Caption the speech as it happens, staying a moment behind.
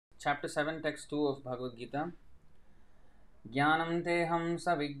Chapter 7, Text 2 of Bhagavad Gita. Jnanam teham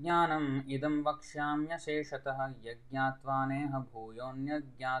savijnanam idam vakshyamya sheshatah yajñatvaneha bhuyonya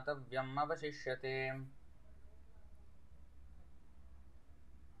jnatavyam avashishyate.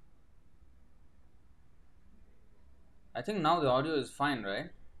 I think now the audio is fine,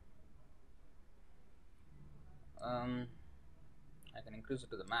 right? I can increase it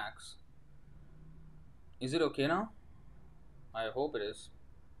to the max. Is it okay now? I hope it is.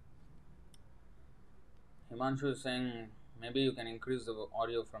 Himanshu is saying maybe you can increase the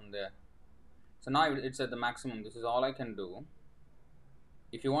audio from there. So now it's at the maximum. This is all I can do.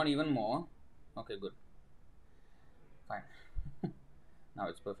 If you want even more, okay, good. Fine. Now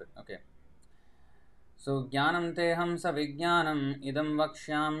it's perfect. Okay. So jnanam teham savijnanam idam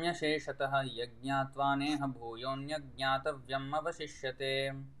vakshyamya sheshatah yajñatvaneha bhuyonya jnatavyam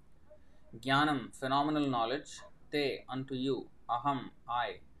avashishyate. Jnanam, phenomenal knowledge. Te, unto you. Aham,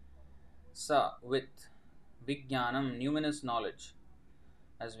 I. Sa, with. Vijnanam, numinous knowledge.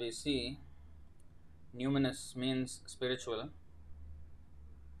 As we see, numinous means spiritual.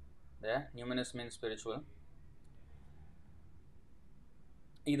 There, numinous means spiritual.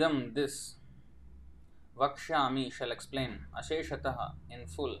 Idam, this. Vakshyami, shall explain. Asheshataha, in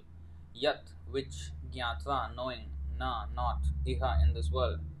full. Yat, which. Jnatva, knowing. Na, not. Iha, in this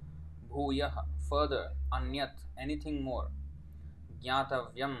world. Bhuyaha, further. Anyat, anything more.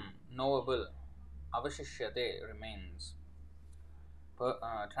 Jnatavyam, knowable. Avashishyate, remains.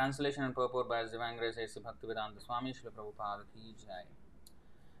 Translation and purport by Divine A.C. Bhaktivedanta Swami Srila Prabhupada Ki Jai.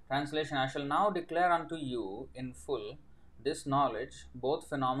 Translation: I shall now declare unto you in full this knowledge, both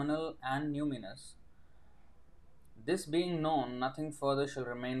phenomenal and numinous. This being known, nothing further shall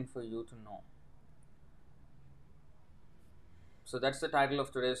remain for you to know. So that's the title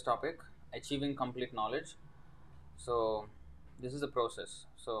of today's topic, Achieving Complete Knowledge. So this is the process.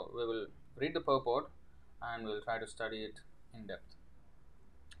 So we will read the purport and we'll try to study it in depth.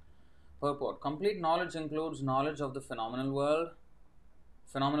 Purport: complete knowledge includes knowledge of the phenomenal world.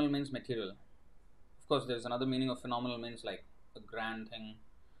 Phenomenal means material. Of course, there is another meaning of phenomenal, means like a grand thing,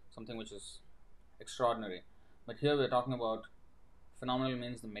 something which is extraordinary. But here we are talking about phenomenal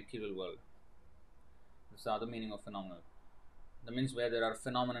means the material world. This is the other meaning of phenomenal. That means where there are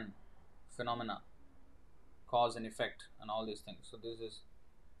phenomena, cause and effect, and all these things. So this is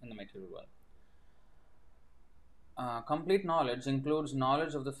in the material world. Complete knowledge includes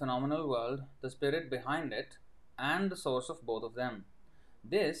knowledge of the phenomenal world, the spirit behind it, and the source of both of them.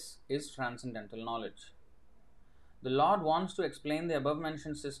 This is transcendental knowledge. The Lord wants to explain the above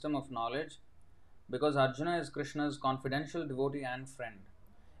mentioned system of knowledge because Arjuna is Krishna's confidential devotee and friend.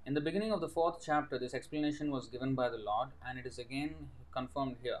 In the beginning of the 4th chapter, this explanation was given by the Lord, and it is again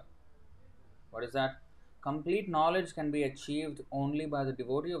confirmed here. What is that? Complete knowledge can be achieved only by the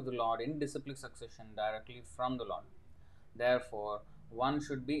devotee of the Lord in disciplic succession directly from the Lord. Therefore, one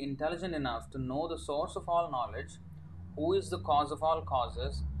should be intelligent enough to know the source of all knowledge, who is the cause of all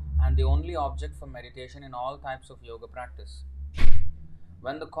causes, and the only object for meditation in all types of yoga practice.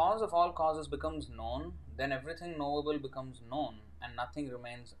 When the cause of all causes becomes known, then everything knowable becomes known and nothing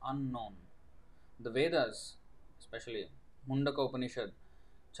remains unknown. The Vedas, especially Mundaka Upanishad,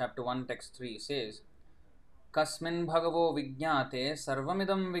 chapter 1, text 3 says, Kasmin bhagavo vijñāte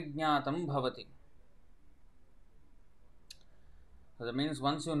sarvamidam vijñātam bhavati. So that means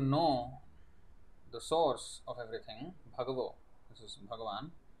once you know the source of everything, bhagavo, this is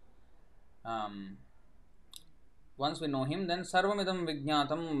Bhagavan, once we know him, then sarvamidam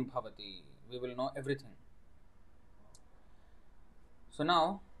vijñātam bhavati. We will know everything. So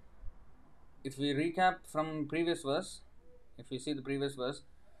now, if we recap from previous verse, if we see the previous verse,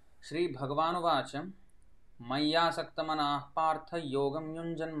 Shri Bhagavanuvacham Mayyasaktamanah partha yogam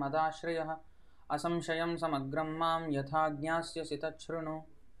yunjan madashrayah asamshayam samagram mam yathajñasya sitachrunu.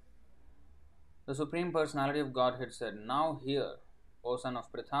 The Supreme Personality of Godhead said, now hear, O son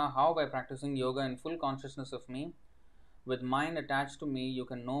of Pritha, how by practicing yoga in full consciousness of me, with mind attached to me, you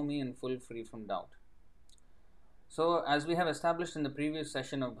can know me in full, free from doubt. So, as we have established in the previous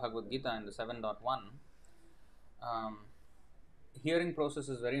session of Bhagavad Gita in the 7.1, hearing process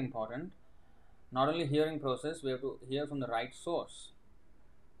is very important. Not only hearing process, we have to hear from the right source.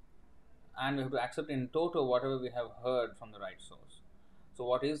 And we have to accept in toto whatever we have heard from the right source. So,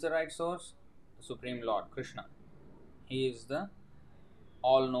 what is the right source? The Supreme Lord, Krishna. He is the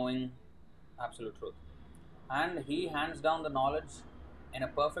all-knowing absolute truth. And he hands down the knowledge in a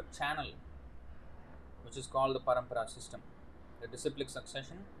perfect channel, which is called the Parampara system, the disciplic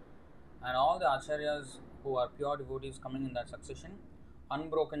succession. And all the acharyas who are pure devotees coming in that succession,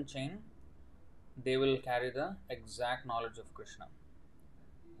 unbroken chain, they will carry the exact knowledge of Krishna.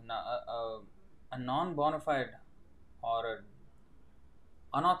 a non-bona fide or a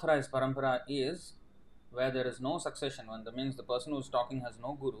unauthorized parampara is where there is no succession, when that means the person who is talking has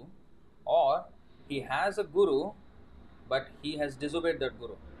no guru, or he has a guru but he has disobeyed that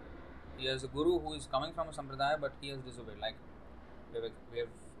guru. He has a guru who is coming from a sampradaya but he has disobeyed. Like we have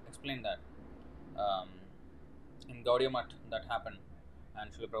explained that in Gaudiya Math that happened,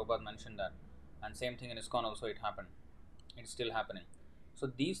 and Srila Prabhupada mentioned that, and same thing in ISKCON also it happened. It's still happening. So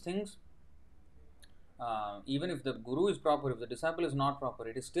these things, even if the guru is proper, if the disciple is not proper,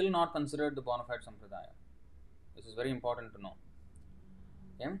 it is still not considered the bona fide sampradaya. This is very important to know.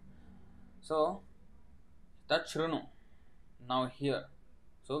 Okay? So, Tat Shrunu, now here.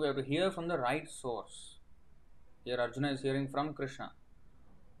 So we have to hear from the right source. Here Arjuna is hearing from Krishna,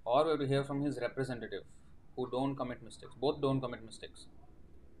 or we have to hear from his representative, who don't commit mistakes. Both don't commit mistakes.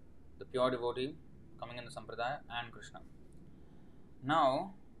 The pure devotee coming in the sampradaya and Krishna.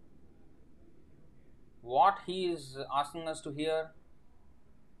 Now, what he is asking us to hear,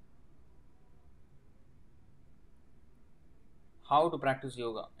 how to practice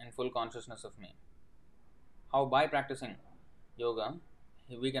yoga in full consciousness of me. How by practicing yoga,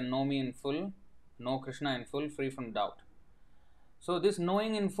 we can know me in full, know Krishna in full, free from doubt. So this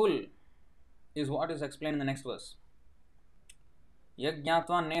knowing in full is what is explained in the next verse.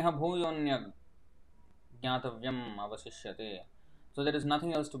 Yajñātva neha bhūyonyag jñātavyam avasishyate. So there is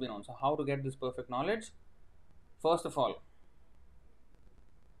nothing else to be known. So how to get this perfect knowledge? First of all,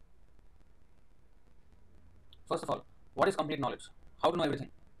 what is complete knowledge? How to know everything?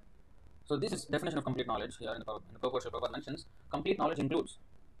 So this is definition of complete knowledge here in the purport. Prabhupada mentions complete knowledge includes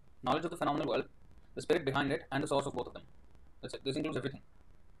knowledge of the phenomenal world, the spirit behind it, and the source of both of them. That's it. This includes everything.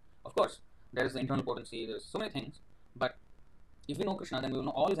 Of course, there is the internal potency, there is so many things, but if we know Krishna, then we will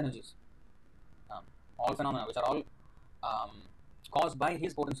know all his energies, all phenomena, which are all caused by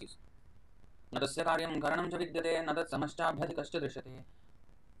his potencies. Nadasya karyam karanam cha vidyate nadat samaschabhyadhikascha drishyate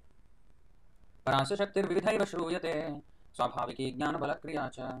parasya shaktir vividhaiva shruyate swabhaviki jnana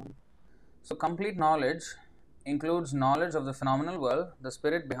balakriya cha. So complete knowledge includes knowledge of the phenomenal world, the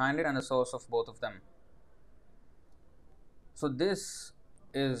spirit behind it, and the source of both of them. So this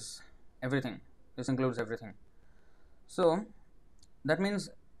is everything. This includes everything. So that means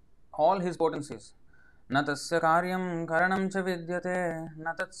all his potencies. Na tasya karyam karanam cha vidyate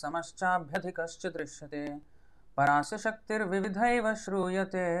na tat samaschabhyadhikascha drishyate parasya shaktir vividhaiva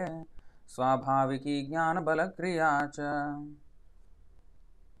shruyate swabhaviki jnana balakriya cha.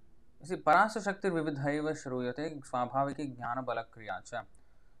 You see, parasya shaktir vividhaiva shruyate swabhaviki jnana balakriya cha.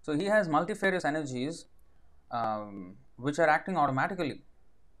 So he has multifarious energies which are acting automatically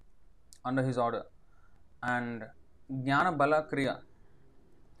under his order, and jnana bala kriya.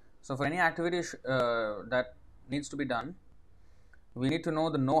 So for any activity that needs to be done, we need to know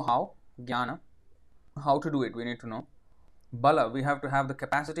the know-how, jnana, how to do it, we need to know. Bala, we have to have the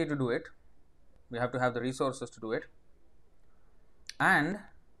capacity to do it, we have to have the resources to do it, and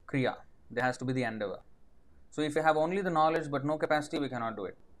kriya, there has to be the endeavor. So if you have only the knowledge but no capacity, we cannot do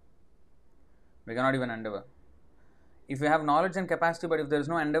it. We cannot even endeavor. If you have knowledge and capacity, but if there is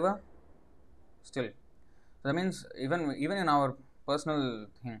no endeavor, still. So that means even in our personal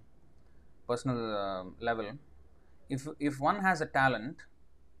level, if one has a talent,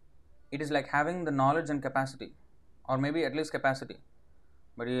 it is like having the knowledge and capacity, or maybe at least capacity,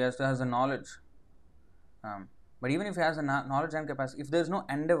 but he has the knowledge. But even if he has the knowledge and capacity, if there is no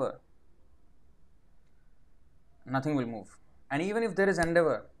endeavor, nothing will move. And even if there is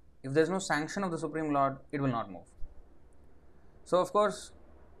endeavor, if there is no sanction of the Supreme Lord, it will not move. So of course,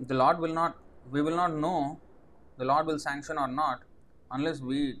 we will not know the Lord will sanction or not unless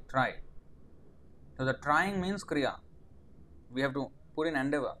we try. So the trying means kriya. We have to put in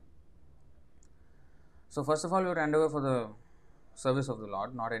endeavor. So first of all, we have to endeavor for the service of the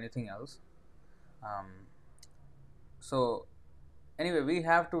Lord, not anything else. So anyway, we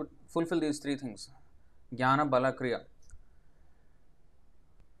have to fulfill these three things: jnana, bala, kriya.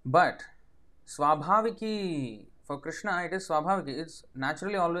 But swabhaviki, for Krishna, it is swabhaviki. It's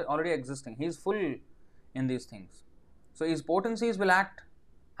naturally already existing. He is full in these things. So his potencies will act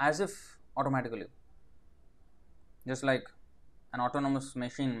as if automatically. Just like an autonomous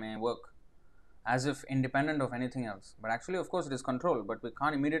machine may work as if independent of anything else. But actually, of course, it is controlled, but we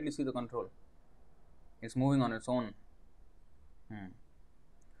can't immediately see the control. It's moving on its own.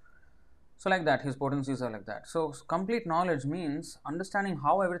 So like that, his potencies are like that. So complete knowledge means understanding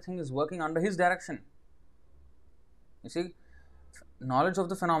how everything is working under his direction. You see, knowledge of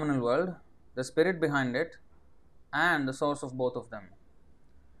the phenomenal world, the spirit behind it, and the source of both of them.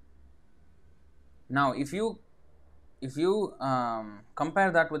 Now, if you if you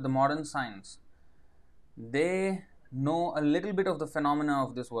compare that with the modern science, they know a little bit of the phenomena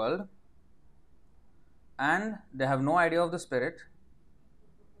of this world, and they have no idea of the spirit.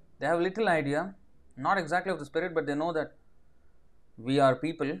 They have little idea, not exactly of the spirit, but they know that we are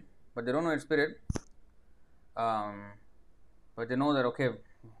people, but they don't know its spirit. But they know that, okay,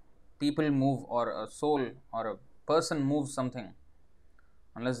 people move, or a soul or a person moves something.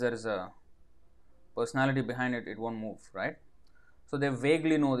 Unless there is a personality behind it, it won't move, right? So they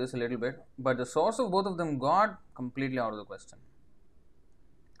vaguely know this a little bit, but the source of both of them, God, completely out of the question.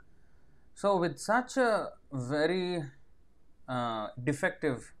 So with such a very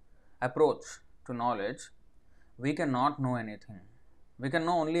defective approach to knowledge, we cannot know anything. We can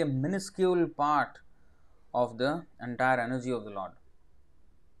know only a minuscule part of the entire energy of the Lord,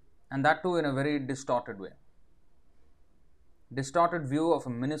 and that too in a very distorted way. Distorted view of a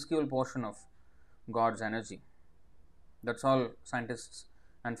minuscule portion of God's energy. That's all scientists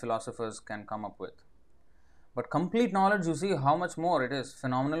and philosophers can come up with. But complete knowledge, you see how much more it is.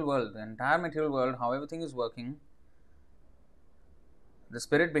 Phenomenal world, the entire material world, how everything is working, the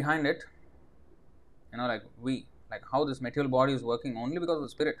spirit behind it, like how this material body is working only because of the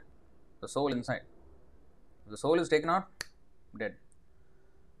spirit, the soul inside. If the soul is taken out, dead.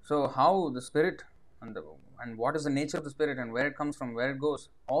 So how the spirit and what is the nature of the spirit and where it comes from, where it goes,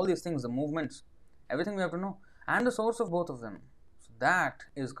 all these things, the movements, everything we have to know, and the source of both of them. So that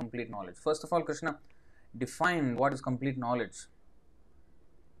is complete knowledge. First of all, Krishna defined what is complete knowledge.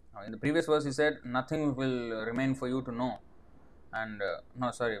 Now, in the previous verse, he said, nothing will remain for you to know. And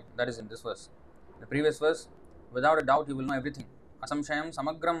that is in this verse. The previous verse, without a doubt, you will know everything. Asamshayam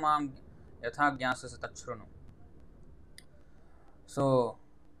samagram mam yatha gyasas tachrunu. So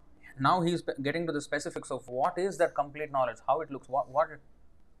now he is getting to the specifics of what is that complete knowledge, how it looks, what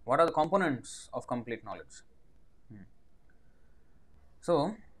are the components of complete knowledge.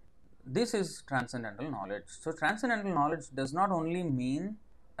 So this is transcendental knowledge. So transcendental knowledge does not only mean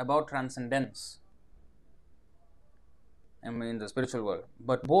about transcendence, the spiritual world,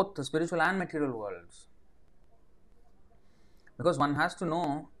 but both the spiritual and material worlds. Because one has to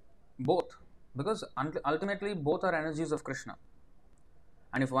know both, because ultimately both are energies of Krishna.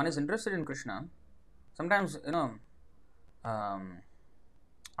 And if one is interested in Krishna, sometimes, I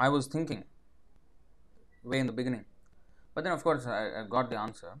was thinking way in the beginning, but then of course I got the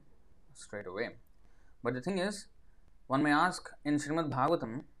answer straight away. But the thing is, one may ask, in Srimad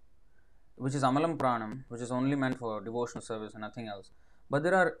Bhagavatam, which is Amalam Pranam, which is only meant for devotional service and nothing else, but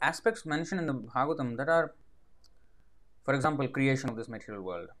there are aspects mentioned in the Bhagavatam that are, for example, creation of this material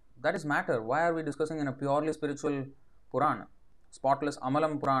world. That is matter. Why are we discussing in a purely spiritual Purana? Spotless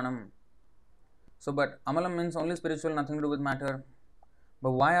Amalam Puranam. So, but Amalam means only spiritual, nothing to do with matter.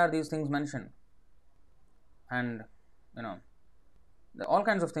 But why are these things mentioned? And, all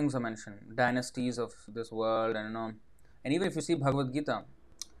kinds of things are mentioned. Dynasties of this world, and even if you see Bhagavad Gita,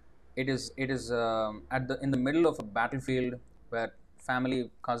 it is in the middle of a battlefield where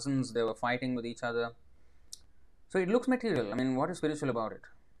family cousins, they were fighting with each other. So it looks material. What is spiritual about it?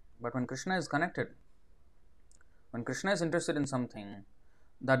 But when Krishna is connected, when Krishna is interested in something,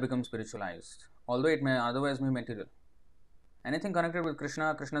 that becomes spiritualized, although it may otherwise be material. Anything connected with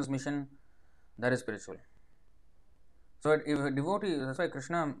Krishna, Krishna's mission, that is spiritual. So if a devotee, that's why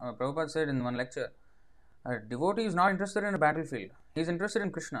Krishna, Prabhupada said in one lecture, a devotee is not interested in a battlefield. He is interested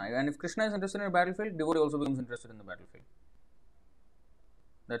in Krishna. And if Krishna is interested in a battlefield, devotee also becomes interested in the battlefield.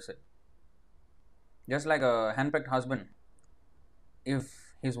 That's it. Just like a handpicked husband,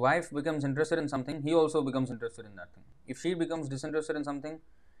 if his wife becomes interested in something, he also becomes interested in that thing. If she becomes disinterested in something,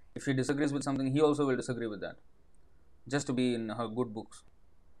 if she disagrees with something, he also will disagree with that, just to be in her good books.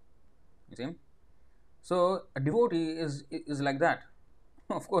 You see? So a devotee is like that.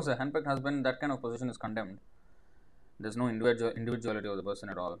 Of course, a handpicked husband, that kind of position is condemned. There's no individuality of the person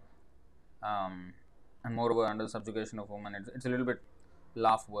at all. And moreover, under the subjugation of woman, it's a little bit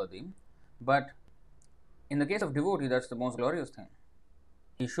laugh-worthy. But in the case of devotee, that's the most glorious thing.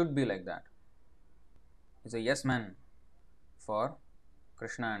 He should be like that. He's a yes man for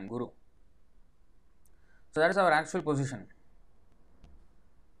Krishna and Guru. So that is our actual position.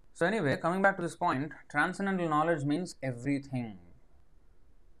 So anyway, coming back to this point, transcendental knowledge means everything.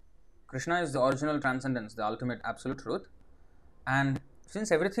 Krishna is the original transcendence, the ultimate absolute truth. And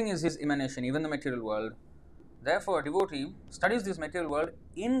since everything is his emanation, even the material world, therefore a devotee studies this material world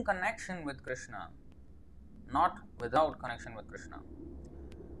in connection with Krishna, not without connection with Krishna.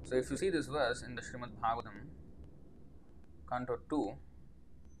 So if you see this verse in the Srimad Bhagavatam, Canto 2,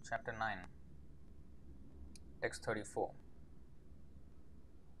 Chapter 9, Text 34.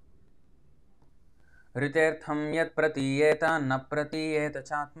 Ritertham yat pratiyeta na pratiyeta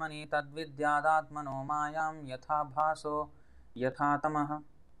chatmani tadvidyadatmano mayam yatha bhaso yatha tamaha.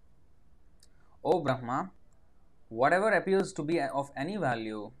 O Brahma, whatever appears to be of any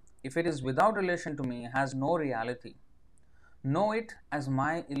value, if it is without relation to me, has no reality. Know it as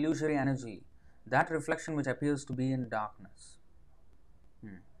my illusory energy, that reflection which appears to be in darkness.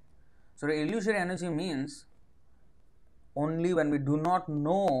 So, the illusory energy means only when we do not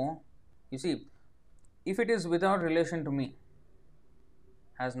know. You see, if it is without relation to me,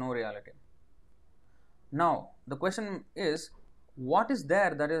 has no reality. Now, the question is, what is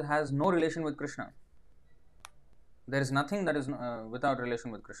there that has no relation with Krishna? There is nothing that is without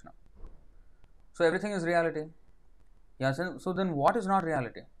relation with Krishna. So, everything is reality. Yeah, so then what is not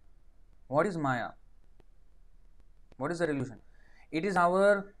reality? What is Maya? What is the illusion? It is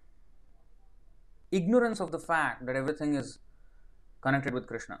our ignorance of the fact that everything is connected with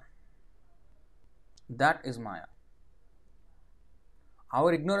Krishna. That is Maya.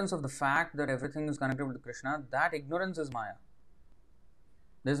 Our ignorance of the fact that everything is connected with Krishna, that ignorance is Maya.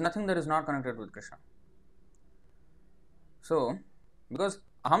 There is nothing that is not connected with Krishna. So, because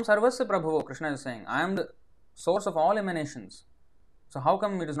Aham Sarvasya Prabhavo, Krishna is saying, I am the source of all emanations. So, how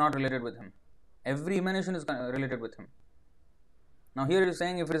come it is not related with Him? Every emanation is related with Him. Now, here it is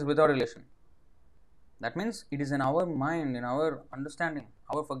saying if it is without relation. That means it is in our mind, in our understanding,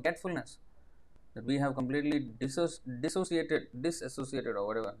 our forgetfulness, that we have completely disassociated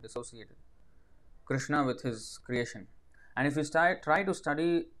Krishna with His creation. And if we try to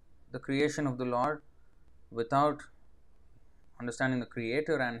study the creation of the Lord without understanding the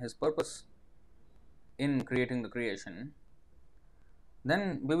Creator and His purpose in creating the creation,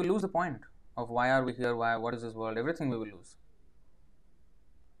 then we will lose the point of why are we here, what is this world, everything we will lose.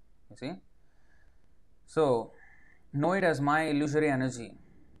 You see? So, know it as my illusory energy,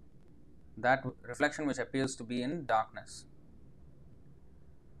 that reflection which appears to be in darkness.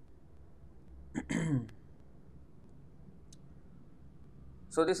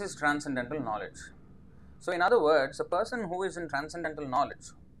 So, this is transcendental knowledge. So, in other words, a person who is in transcendental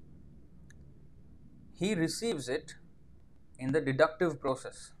knowledge, he receives it in the deductive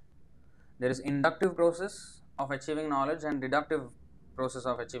process. There is inductive process of achieving knowledge and deductive process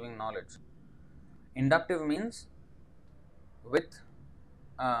of achieving knowledge. Inductive means with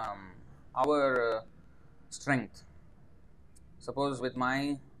our strength. Suppose with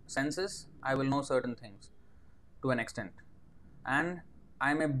my senses, I will know certain things to an extent, and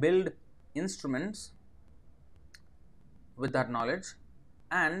I may build instruments with that knowledge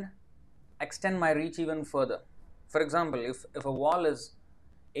and extend my reach even further. For example, if a wall is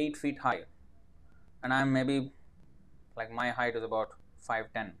 8 feet high and I am maybe, like my height is about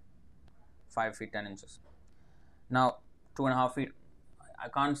 5'10", 5 feet 10 inches. Now 2.5 feet, I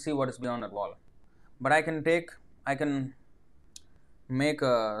can't see what is beyond that wall, but I can make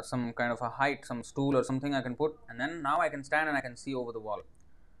some kind of a height, some stool or something I can put, and then now I can stand and I can see over the wall,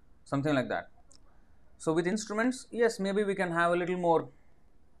 something like that. So with instruments, yes, maybe we can have a little more,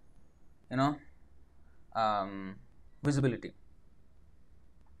 visibility.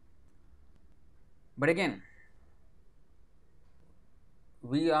 But again,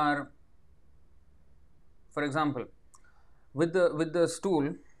 we are, for example, with the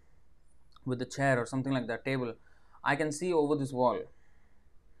stool, with the chair or something like that, table, I can see over this wall,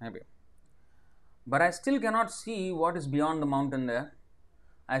 maybe. But I still cannot see what is beyond the mountain there.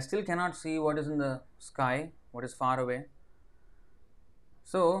 I still cannot see what is in the sky, what is far away.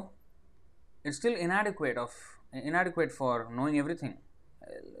 So, it's still inadequate for knowing everything.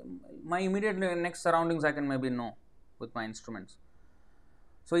 My immediate next surroundings I can maybe know with my instruments.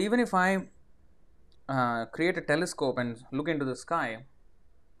 So, even if I create a telescope and look into the sky,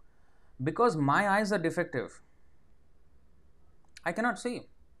 because my eyes are defective, I cannot see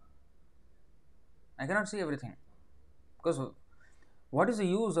everything. Because what is the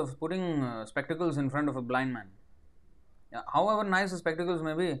use of putting spectacles in front of a blind man? However nice the spectacles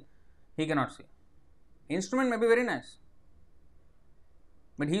may be, he cannot see. Instrument may be very nice,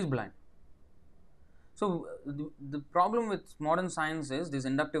 but he is blind. So the problem with modern science is this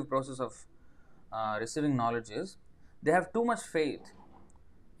inductive process of receiving knowledge is they have too much faith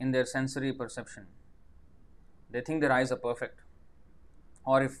in their sensory perception. They think their eyes are perfect,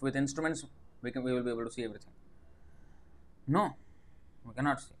 or if with instruments we will be able to see everything. No, we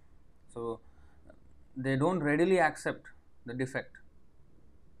cannot see. So they don't readily accept the defect.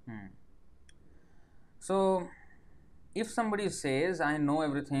 So if somebody says I know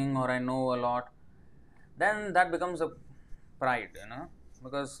everything or I know a lot, then that becomes a pride,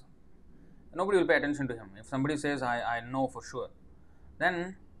 because nobody will pay attention to him. If somebody says I know for sure,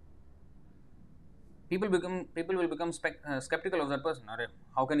 then people will become skeptical of that person.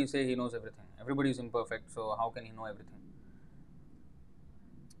 How can he say he knows everything? Everybody is imperfect, so how can he know everything?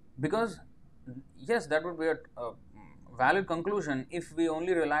 Because yes, that would be a valid conclusion if we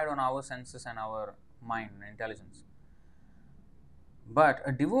only relied on our senses and our mind and intelligence. But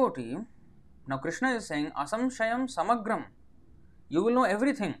a devotee, now Krishna is saying, asamshayam samagram, you will know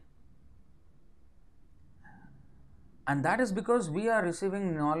everything. And that is because we are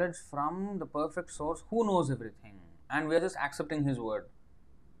receiving knowledge from the perfect source who knows everything, and we are just accepting his word.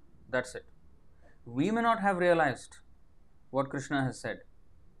 That's it. We may not have realized what Krishna has said,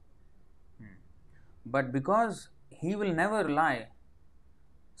 but because he will never lie,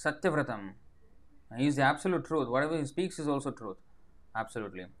 Satyavratam, he is the absolute truth. Whatever he speaks is also truth.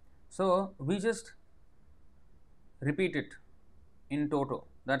 Absolutely. So we just repeat it in toto.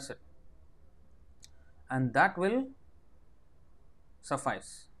 That's it. And that will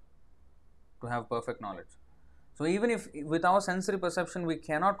suffice to have perfect knowledge. So even if with our sensory perception we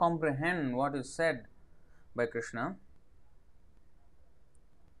cannot comprehend what is said by Krishna,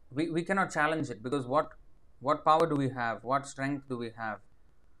 we cannot challenge it, because what power do we have? What strength do we have?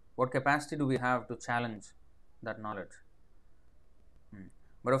 What capacity do we have to challenge that knowledge?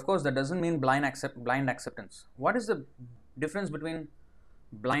 But of course, that doesn't mean blind acceptance. What is the difference between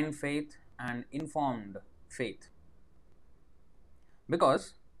blind faith and informed faith?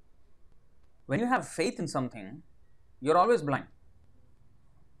 Because when you have faith in something, you're always blind.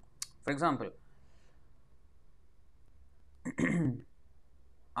 For example,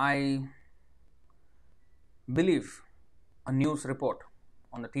 I believe a news report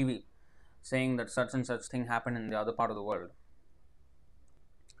on the TV saying that such and such thing happened in the other part of the world.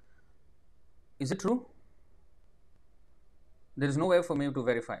 Is it true? There is no way for me to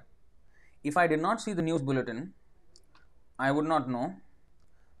verify. If I did not see the news bulletin, I would not know.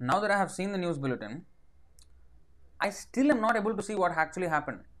 Now that I have seen the news bulletin, I still am not able to see what actually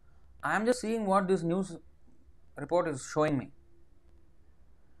happened. I am just seeing what this news report is showing me.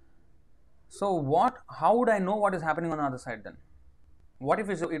 So how would I know what is happening on the other side then? What if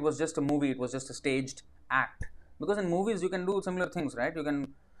it was just a movie, it was just a staged act? Because in movies you can do similar things, right? You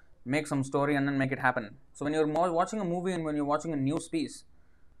can make some story and then make it happen. So when you're watching a movie and when you're watching a news piece,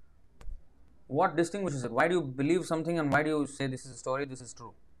 what distinguishes it? Why do you believe something and why do you say this is a story, this is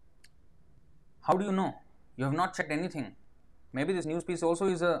true? How do you know? You have not checked anything. Maybe this news piece also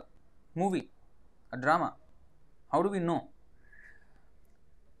is a movie, a drama. How do we know?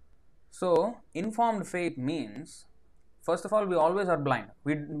 So, informed faith means, first of all, we always are blind.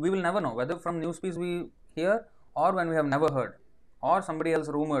 We will never know, whether from news piece we hear or when we have never heard or somebody else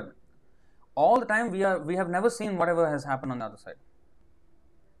rumored. All the time we have never seen whatever has happened on the other side.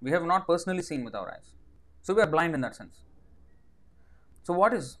 We have not personally seen with our eyes. So we are blind in that sense. So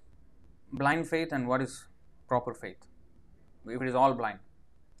what is blind faith and what is proper faith? If it is all blind.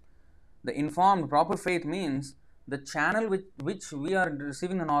 The informed proper faith means the channel with which we are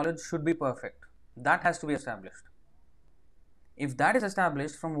receiving the knowledge should be perfect. That has to be established. If that is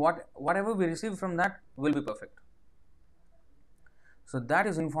established, from whatever we receive from that will be perfect. So that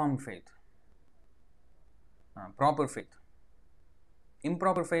is informed faith. Proper faith.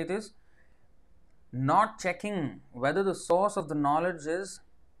 Improper faith is not checking whether the source of the knowledge is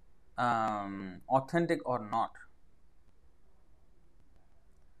authentic or not.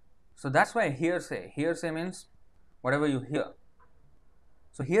 So that's why hearsay. Hearsay means whatever you hear.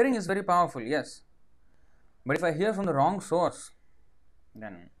 So hearing is very powerful, yes. But if I hear from the wrong source,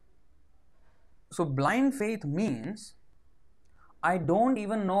 then... So blind faith means I don't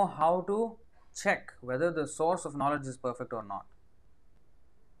even know how to check whether the source of knowledge is perfect or not.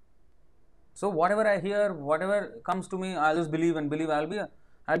 So whatever I hear, whatever comes to me, I'll just believe and believe. I'll be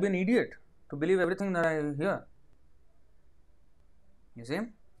an idiot to believe everything that I hear. You see?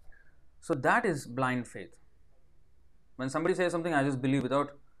 So that is blind faith. When somebody says something, I just believe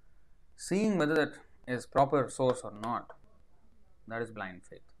without seeing whether that is proper source or not. That is blind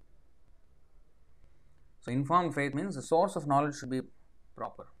faith. So informed faith means the source of knowledge should be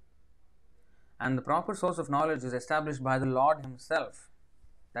proper. And the proper source of knowledge is established by the Lord Himself.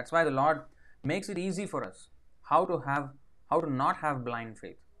 That's why the Lord makes it easy for us how to not have blind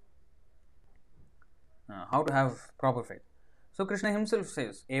faith, how to have proper faith. So Krishna Himself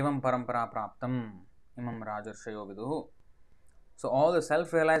says, Evam parampara praptam imam rajarshayo viduhu. So all the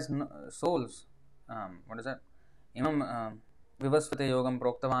self-realized souls, what is that? Imam vivasvate yogam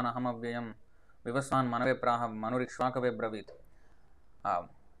proktavan aham avyayam vivasvan manave praha manurikshvakave bravit.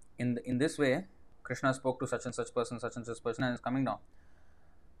 In this way, Krishna spoke to such and such person, and is coming down.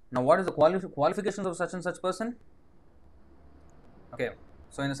 Now, what is the qualifications of such and such person? Okay,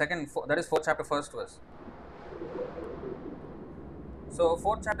 So in the that is 4th chapter, 1st verse. So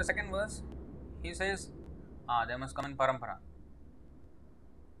 4th chapter, 2nd verse, he says, they must come in parampara.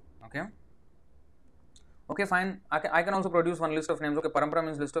 Okay. Okay, fine. I can also produce one list of names. Okay, parampara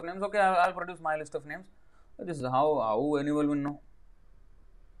means list of names. Okay, I'll produce my list of names. This is how anyone will know.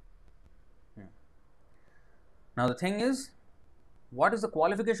 Now the thing is, what is the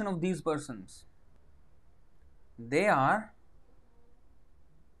qualification of these persons? They are,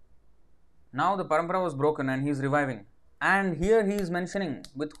 now the parampara was broken and he is reviving. And here he is mentioning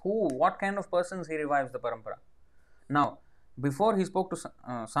with who, what kind of persons he revives the parampara. Now, before he spoke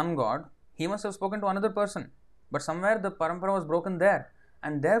to sun god, he must have spoken to another person. But somewhere the parampara was broken there.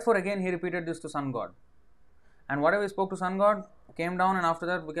 And therefore again he repeated this to sun god. And whatever he spoke to sun god came down and after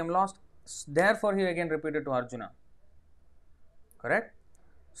that became lost. Therefore he again repeated to Arjuna. Correct?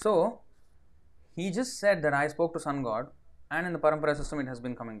 So, he just said that I spoke to sun god and in the parampara system it has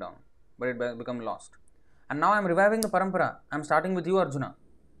been coming down. But it become lost. And now I am reviving the parampara. I am starting with you, Arjuna.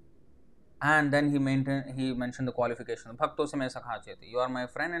 And then he mentioned the qualification. Bhakto se me sakha cheti. You are my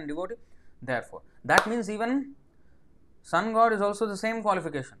friend and devotee. Therefore, that means even sun god is also the same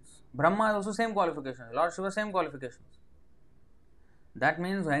qualifications. Brahma is also same qualifications. Lord Shiva same qualifications. That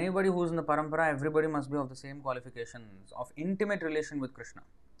means anybody who is in the parampara, everybody must be of the same qualifications of intimate relation with Krishna,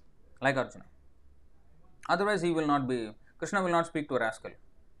 like Arjuna. Otherwise, he will not be. Krishna will not speak to a rascal.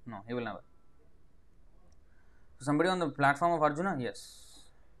 No, he will never. So somebody on the platform of Arjuna, yes.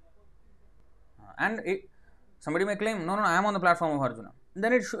 And somebody may claim, no, I am on the platform of Arjuna.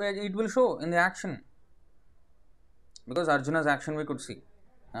 Then it will show in the action. Because Arjuna's action we could see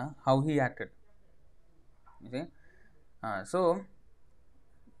how he acted. You see? So,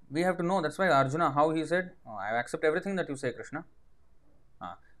 we have to know, that's why Arjuna, how he said, I accept everything that you say, Krishna.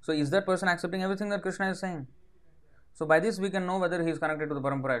 So, is that person accepting everything that Krishna is saying? So, by this we can know whether he is connected to the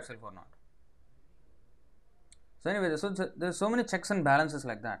parampara itself or not. So, anyway, there are so many checks and balances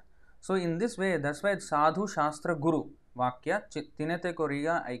like that. So, in this way, that's why it's Sadhu Shastra Guru Vakya Tinete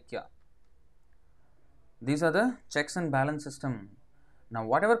Koriya Aikya. These are the checks and balance system. Now,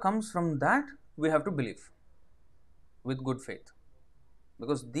 whatever comes from that, we have to believe with good faith.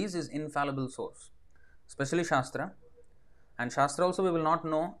 Because this is infallible source. Especially Shastra. And Shastra also we will not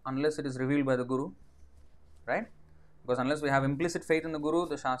know unless it is revealed by the Guru. Right? Because unless we have implicit faith in the Guru,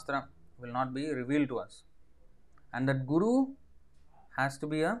 the Shastra will not be revealed to us. And that Guru has to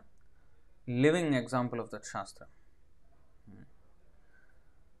be a living example of that Shastra.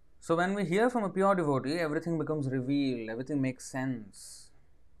 So when we hear from a pure devotee, everything becomes revealed, everything makes sense.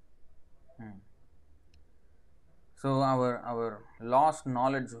 So our lost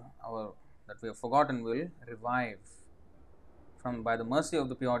knowledge, that we have forgotten, will revive by the mercy of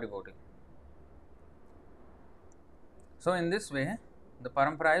the pure devotee. So in this way, the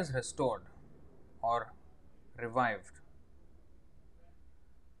parampara is restored or revived.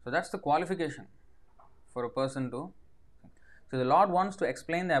 So that's the qualification for a person to. So the Lord wants to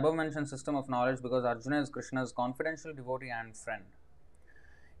explain the above mentioned system of knowledge because Arjuna is Krishna's confidential devotee and friend.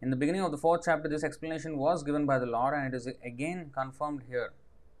 In the beginning of the 4th chapter, this explanation was given by the Lord and it is again confirmed here.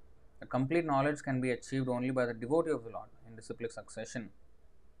 The complete knowledge can be achieved only by the devotee of the Lord in disciplic succession.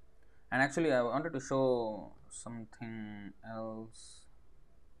 And actually, I wanted to show something else.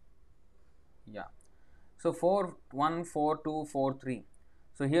 Yeah. So 4:1, 4:2, 4:3.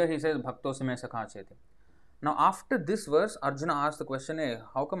 So here he says, Bhakto se me sakha cheti. Now after this verse, Arjuna asks the question, hey,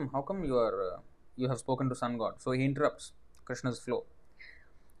 how come you have spoken to sun god? So he interrupts Krishna's flow.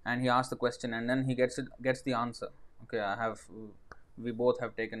 And he asks the question and then he gets the answer. Okay, we both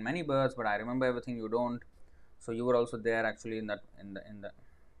have taken many births, but I remember everything, you don't. So you were also there actually in the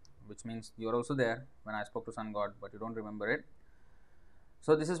which means you were also there when I spoke to sun god, but you don't remember it.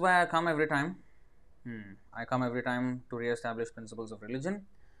 So this is why I come every time. I come every time to re-establish principles of religion.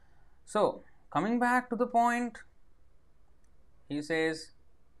 So coming back to the point, he says,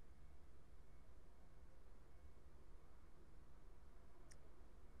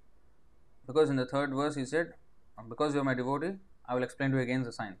 because in the 3rd verse he said, because you are my devotee, I will explain to you again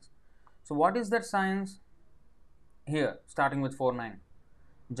the science. So what is that science? Here, starting with 4:9.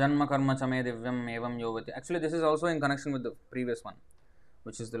 Janma karma chame divyam evam yovati. Actually, this is also in connection with the previous one,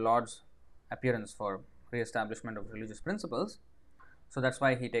 which is the Lord's appearance for re-establishment of religious principles. So that's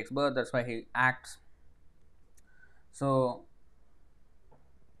why he takes birth, that's why he acts. So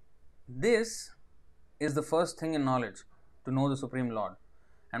this is the first thing in knowledge, to know the Supreme Lord.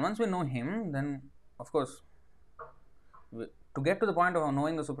 And once we know him, then of course, to get to the point of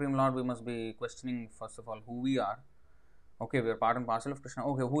knowing the Supreme Lord, we must be questioning first of all who we are. Okay, we are part and parcel of Krishna.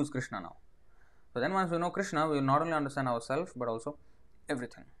 Okay, who is Krishna now? So then once we know Krishna, we will not only understand ourselves, but also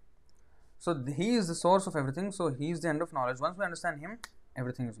everything. So he is the source of everything, so he is the end of knowledge. Once we understand him,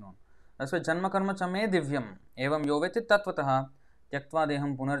 everything is known. That's why Janma Karma Chame Divyam Evam Yoveti Tattvataha Tyaktva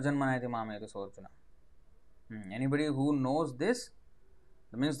Deham Punarjanmanayati Mameti Sorjuna. Anybody who knows this,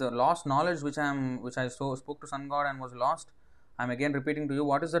 that means the lost knowledge which I spoke to Sun God and was lost, I am again repeating to you,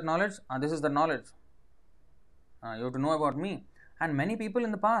 what is that knowledge? This is the knowledge. You have to know about me. And many people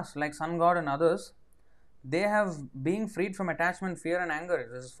in the past, like Sun God and others, they have being freed from attachment, fear and anger.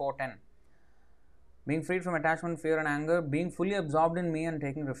 This is 410. Being freed from attachment, fear and anger, being fully absorbed in me and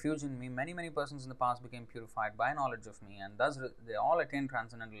taking refuge in me, many persons in the past became purified by knowledge of me, and thus they all attained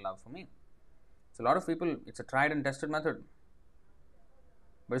transcendental love for me. So a lot of people, it's a tried and tested method.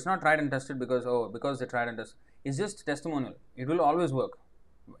 But it's not tried and tested because they tried and tested. It's just testimonial. It will always work.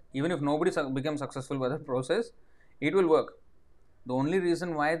 Even if nobody becomes successful by the process, it will work. The only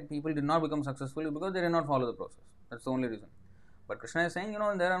reason why people did not become successful is because they did not follow the process. That's the only reason. But Krishna is saying,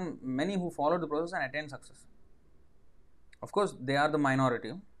 there are many who followed the process and attained success. Of course, they are the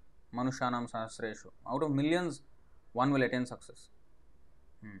minority. Manushyanam sahasreshu. Out of millions, one will attain success.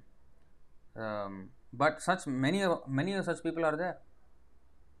 But many such people are there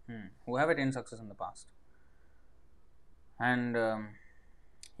who have attained success in the past. And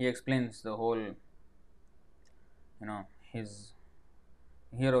he explains the whole,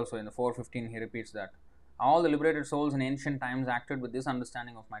 here also in the 4:15 he repeats that all the liberated souls in ancient times acted with this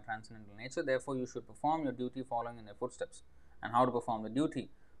understanding of my transcendental nature. Therefore, you should perform your duty following in their footsteps. And how to perform the duty?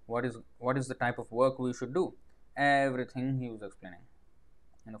 What is the type of work we should do? Everything he was explaining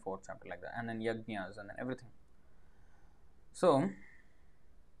in the 4th chapter like that. And then yajñas and then everything. So,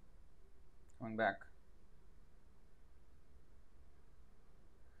 going back,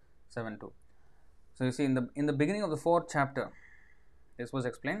 7:2. So you see, in the beginning of the 4th chapter, this was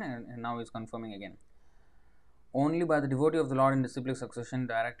explained, and now he is confirming again. Only by the devotee of the Lord in disciplic succession,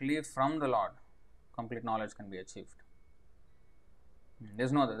 directly from the Lord, complete knowledge can be achieved. There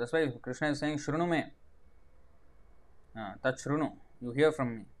is no other. That's why Krishna is saying, Shrunu me, Tat Shrunu, you hear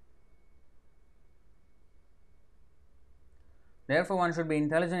from me. Therefore, one should be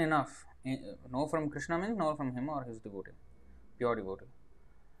intelligent enough, know from Krishna means know from him or his devotee, pure devotee.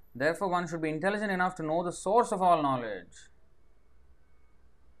 Therefore, one should be intelligent enough to know the source of all knowledge.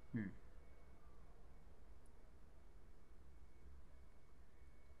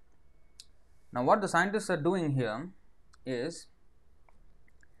 Now, what the scientists are doing here is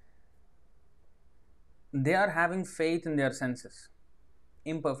they are having faith in their senses,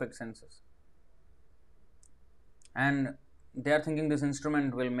 imperfect senses, and they are thinking this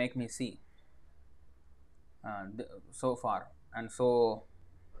instrument will make me see so far and so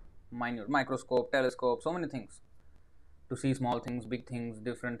minute, microscope, telescope, so many things to see small things, big things,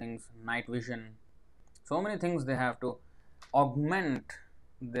 different things, night vision, so many things they have to augment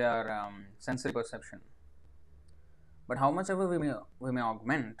their sensory perception. But how much ever we may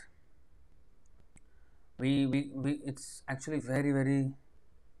augment, it's actually very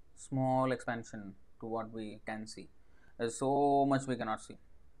small expansion to what we can see. There's so much we cannot see.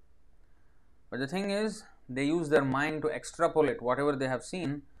 But the thing is, they use their mind to extrapolate whatever they have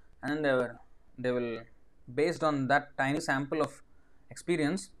seen, and they will, based on that tiny sample of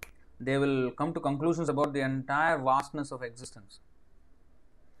experience, they will come to conclusions about the entire vastness of existence.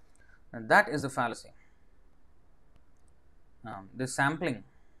 And that is the fallacy. This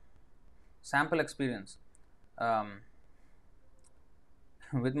sample experience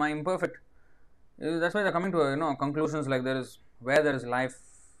with my imperfect, that's why they're coming to conclusions like where there is life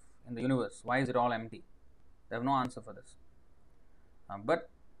in the universe, why is it all empty? They have no answer for this. But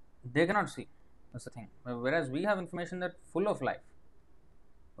they cannot see. That's the thing. Whereas we have information that full of life.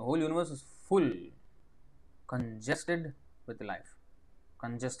 The whole universe is full, congested with life.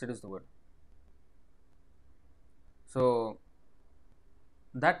 Congested is the word. So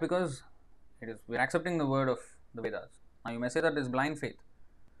that because we are accepting the word of the Vedas. Now you may say that is blind faith.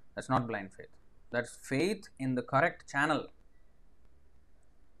 That's not blind faith. That's faith in the correct channel.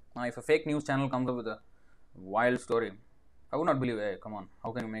 Now if a fake news channel comes up with a wild story, I would not believe, hey, come on,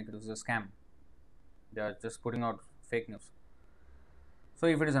 how can you make it? This is a scam. They are just putting out fake news. So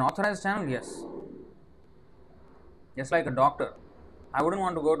if it is an authorized channel, yes. Just like a doctor. I wouldn't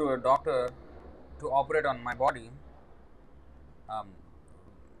want to go to a doctor to operate on my body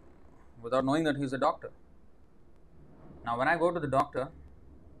without knowing that he is a doctor. Now when I go to the doctor,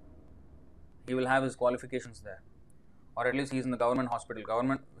 he will have his qualifications there, or at least he is in the government hospital.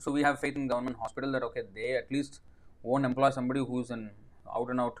 So we have faith in government hospital that okay, they at least won't employ somebody who is an out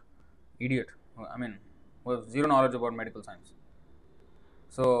and out idiot. I mean, who has zero knowledge about medical science.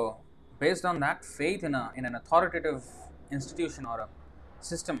 So based on that faith in an authoritative institution or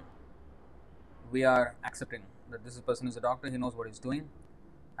system we are accepting that this person is a doctor, he knows what he's doing,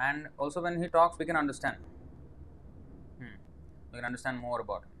 and also when he talks, we can understand. We can understand more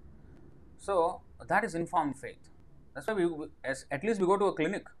about him. So that is informed faith. That's why at least we go to a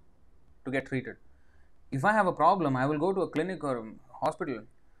clinic to get treated. If I have a problem, I will go to a clinic or hospital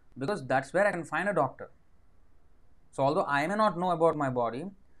because that's where I can find a doctor. So although I may not know about my body,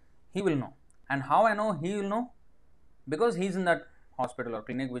 he will know. And how I know he will know? Because he's in that hospital or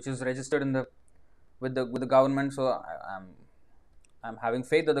clinic which is registered in the with the government. So I'm having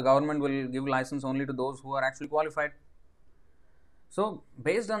faith that the government will give license only to those who are actually qualified. So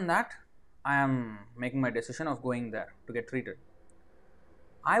based on that, I am making my decision of going there to get treated.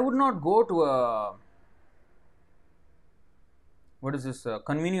 I would not go to a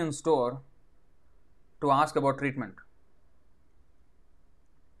convenience store to ask about treatment.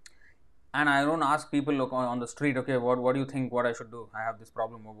 And I don't ask people on the street, okay, what do you think, what I should do? I have this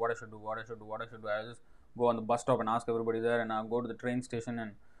problem, or what I should do. I just go on the bus stop and ask everybody there, and I'll go to the train station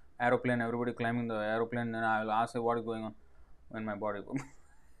and aeroplane, everybody climbing the aeroplane, and I'll ask what is going on in my body.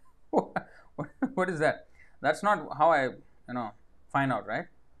 What is that? That's not how I find out, right?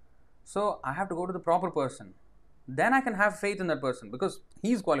 So I have to go to the proper person. Then I can have faith in that person because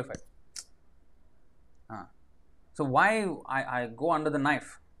he is qualified. So why I go under the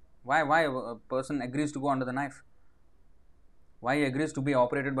knife? Why a person agrees to go under the knife? Why he agrees to be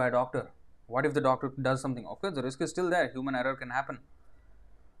operated by a doctor? What if the doctor does something? Of course, the risk is still there. Human error can happen.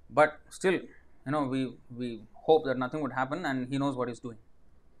 But still, we hope that nothing would happen and he knows what he's doing.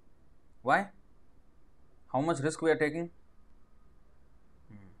 Why? How much risk we are taking?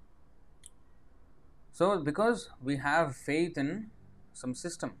 So, because we have faith in some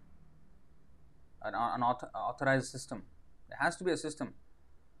system, an authorized system. There has to be a system.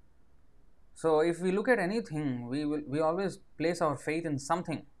 So, if we look at anything, we always place our faith in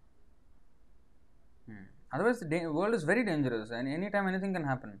something. Otherwise, the world is very dangerous and anytime anything can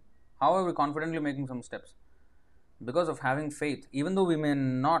happen. How are we confidently making some steps? Because of having faith, even though we may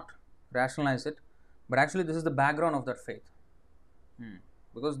not rationalize it, but actually this is the background of that faith.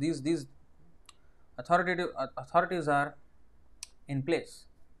 Because these authorities are in place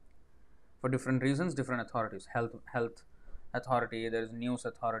for different reasons. Different authorities, health authority, there is news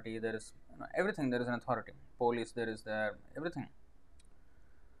authority, there is everything, there is an authority, police, there is everything.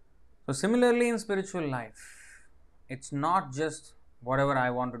 So similarly in spiritual life, it's not just whatever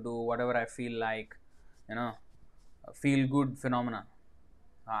I want to do, whatever I feel like, feel good phenomena.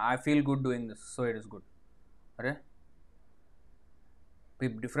 I feel good doing this, so it is good. Okay?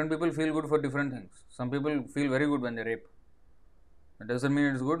 Different people feel good for different things. Some people feel very good when they rape. That doesn't mean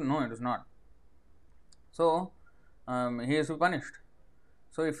it is good. No, it is not. So he is to be punished.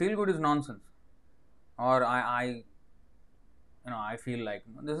 So if feel good is nonsense, or I feel like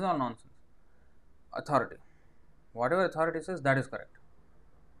this is all nonsense. Authority, whatever authority says, that is correct.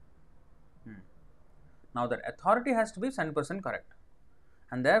 Now that authority has to be 100% correct,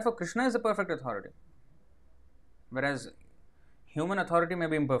 and therefore Krishna is the perfect authority. Whereas human authority may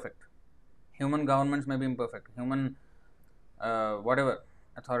be imperfect, human governments may be imperfect, human whatever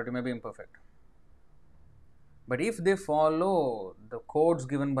authority may be imperfect. But if they follow the codes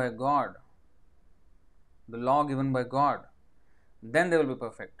given by God, the law given by God, then they will be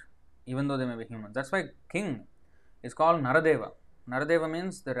perfect, even though they may be humans. That's why king is called Naradeva. Naradeva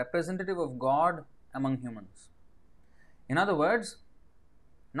means the representative of God among humans. In other words,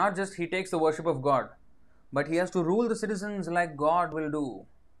 not just he takes the worship of God, but he has to rule the citizens like God will do.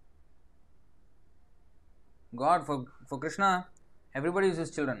 God, for Krishna, everybody is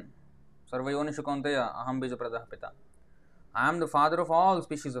his children. Sarvayoni Shukanteya Aham Bija Pradah Pita. I am the father of all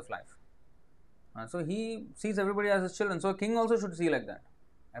species of life. So he sees everybody as his children. So a king also should see like that.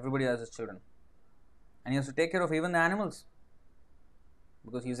 Everybody as his children. And he has to take care of even the animals.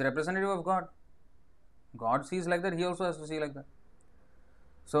 Because he is a representative of God. God sees like that, he also has to see like that.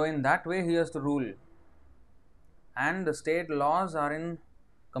 So in that way he has to rule. And the state laws are in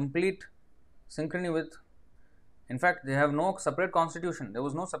complete synchrony with, in fact, they have no separate constitution. There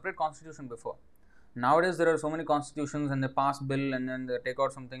was no separate constitution before. Nowadays there are so many constitutions and they pass bill and then they take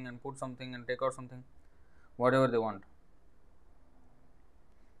out something and put something and take out something, whatever they want.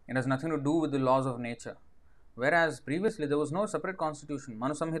 It has nothing to do with the laws of nature. Whereas previously there was no separate constitution.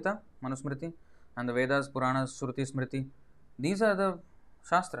 Manu Samhita, Manusmriti, and the Vedas, Puranas, Shruti, Smriti. These are the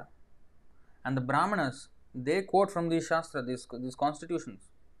Shastra. And the Brahmanas, they quote from these Shastra, these constitutions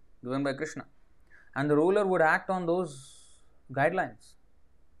given by Krishna. And the ruler would act on those guidelines.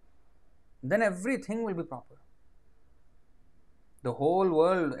 Then everything will be proper. The whole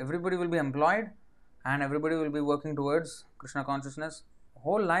world, everybody will be employed and everybody will be working towards Krishna consciousness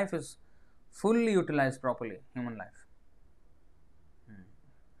whole life is fully utilized properly, human life.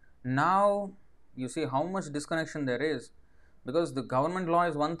 Now you see how much disconnection there is, because the government law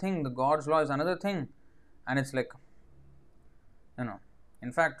is one thing, the God's law is another thing, and it's like,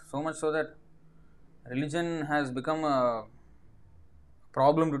 in fact, so much so that religion has become a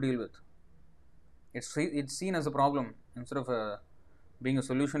problem to deal with. It's seen as a problem instead of being a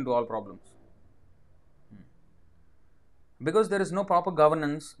solution to all problems. Because there is no proper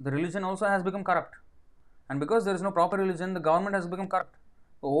governance, the religion also has become corrupt. And because there is no proper religion, the government has become corrupt.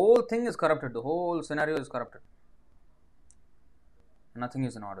 The whole thing is corrupted, the whole scenario is corrupted. Nothing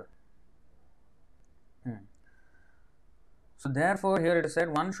is in order. So therefore, here it is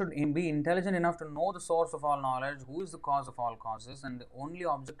said, one should be intelligent enough to know the source of all knowledge, who is the cause of all causes, and the only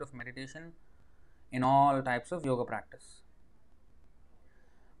object of meditation in all types of yoga practice.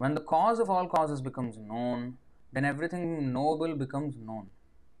 When the cause of all causes becomes known, then everything knowable becomes known.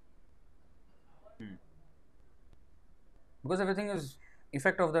 Because everything is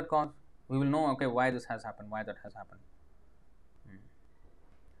effect of that cause, we will know, okay, why this has happened, why that has happened.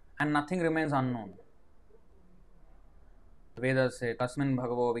 And nothing remains unknown. The Vedas say, Kasmin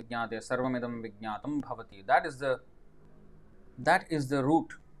Bhagavo Vijñāte Sarvamidam Vijñātam Bhavati. That is the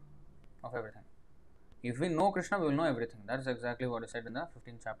root of everything. If we know Krishna, we will know everything. That is exactly what is said in the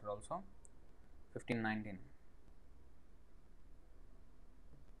 15th chapter also, 15:19.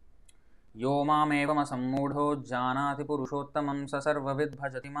 Yo mam evam asammudho janati purushottamam sa sarvavid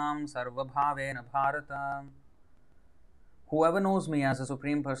bhajati mam sarvabhavena bharata. Whoever knows me as the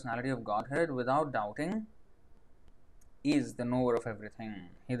Supreme Personality of Godhead without doubting is the knower of everything.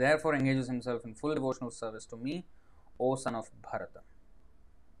 He therefore engages himself in full devotional service to me, O son of Bharata.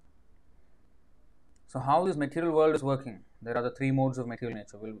 So how this material world is working? There are the three modes of material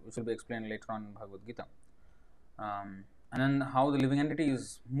nature, which will be explained later on in Bhagavad Gita. And then how the living entity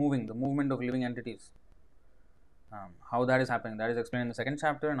is moving, the movement of living entities. How that is happening, that is explained in the 2nd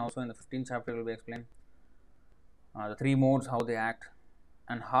chapter, and also in the 15th chapter it will be explained. The three modes, how they act,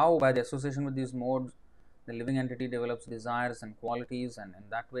 and how by the association with these modes, the living entity develops desires and qualities, and in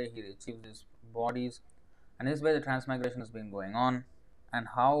that way he achieves his bodies. And this way the transmigration has been going on, and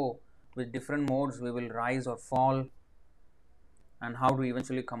how with different modes we will rise or fall, and how to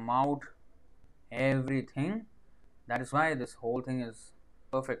eventually come out, everything. That is why this whole thing is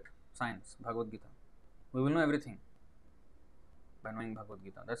perfect science, Bhagavad Gita. We will know everything by knowing Bhagavad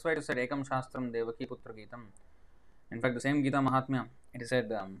Gita. That's why it is said, Ekam Shastram Devaki Putra Gitam. In fact, the same Gita Mahatmya, it is said,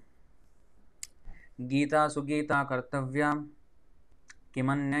 Gita Sugita Kartavya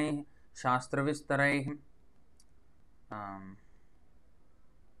Kimanyai Shastra Vistarai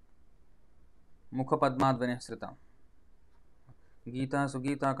Mukha Padmadvani Srita. Gita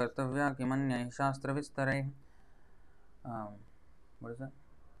Sugita Kartavya Kimanyai Shastra Vistarai. What is that?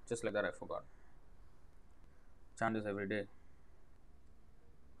 Just like that, I forgot. Chant this every day.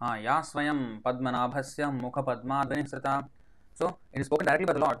 Ya Swayam Padmanabhasya Mukha Padmadvani Srita. So, it is spoken directly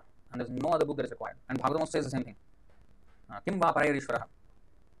by the Lord, and there is no other book that is required. And Bhagavatam also says the same thing. Kim va parayar Ishvaraha.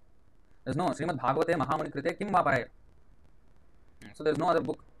 There is no Srimad Bhagavate Mahamuni Krite Kim va parayar. So, there is no other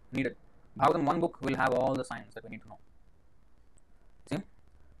book needed. Bhagavatam, one book, will have all the signs that we need to know. See?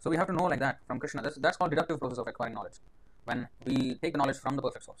 So, we have to know like that from Krishna. That's called deductive process of acquiring knowledge. When we take the knowledge from the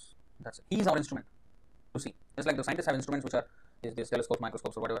perfect source. That's it. He is our instrument to see. Just like the scientists have instruments which are these telescopes,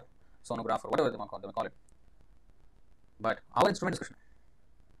 microscopes, or whatever, sonograph, or whatever they may call it. But our instrument is Krishna.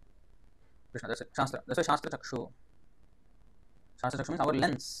 Krishna, that's it. Shastra. That's why Shastra Chakshu. Shastra Chakshu means our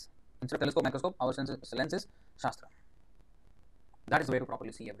lens. Instead of telescope, microscope, our lens is Shastra. That is the way to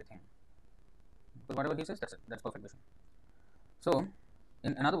properly see everything. Because whatever he says, that's it. That's perfect vision. So,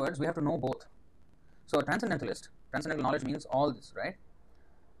 in other words, we have to know both. So, a transcendentalist, transcendental knowledge means all this, right?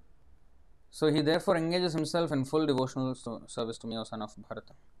 So, he therefore engages himself in full devotional service to me, O son of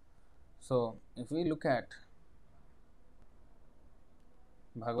Bharata. So, if we look at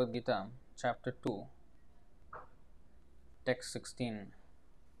Bhagavad Gita, chapter 2, text 16.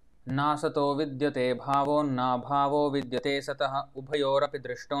 Na sato vidyate bhavo na bhavo vidyate satah ubhayorapi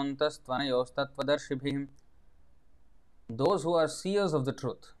drishtontas tvanayos tatvadarshibhim. Those who are seers of the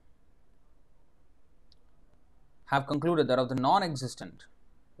truth have concluded that of the non-existent,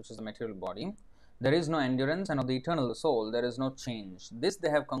 which is the material body, there is no endurance, and of the eternal, the soul, there is no change. This they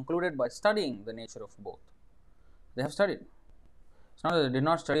have concluded by studying the nature of both. They have studied. It's not that they did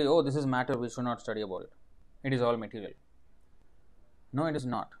not study, oh, this is matter, we should not study about it. It is all material. No, it is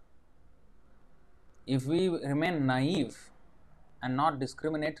not. If we remain naive and not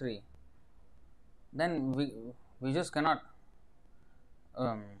discriminatory, then we just cannot.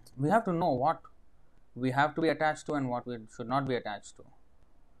 We have to know what we have to be attached to and what we should not be attached to.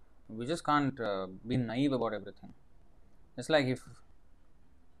 We just can't be naive about everything. It's like if,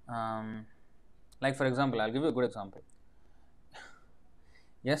 like for example, I'll give you a good example.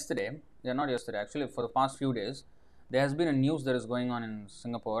 Yesterday, yeah, not yesterday, actually, for the past few days, there has been a news that is going on in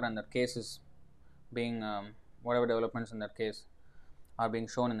Singapore, and that case is being, whatever developments in that case are being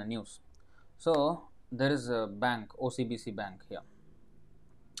shown in the news. So, there is a bank, OCBC Bank here,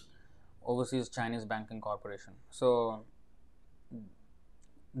 Overseas Chinese Banking Corporation. So,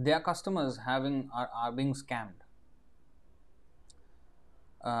 their customers are being scammed,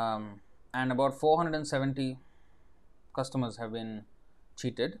 and about 470 customers have been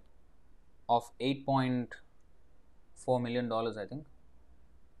cheated of $8.4 million, I think.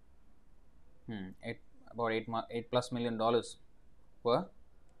 About $8 plus million were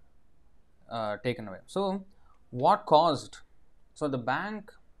taken away. So, what caused? So, the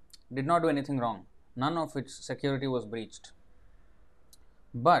bank did not do anything wrong. None of its security was breached.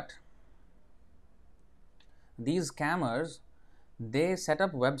 But these scammers, they set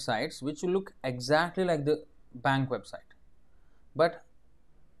up websites which look exactly like the bank website, but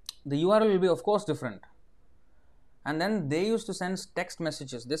the URL will be, of course, different. And then they used to send text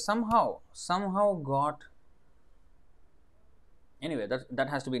messages. They somehow got, anyway, that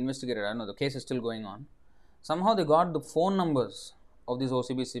has to be investigated. I don't know, the case is still going on. Somehow they got the phone numbers of these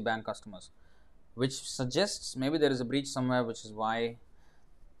OCBC bank customers, which suggests maybe there is a breach somewhere, which is why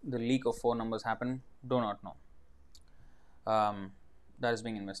the leak of phone numbers happened. Do not know. That is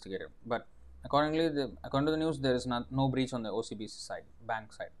being investigated. But according to the news, there is no breach on the OCBC side,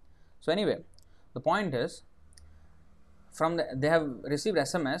 bank side. So anyway, the point is, they have received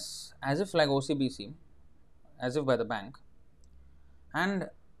SMS as if like OCBC, as if by the bank, and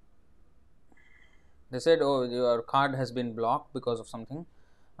they said, oh, your card has been blocked because of something.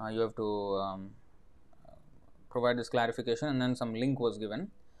 You have to provide this clarification, and then some link was given,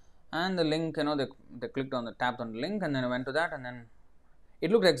 and the link, they clicked on tapped on the link, and then I went to that, and then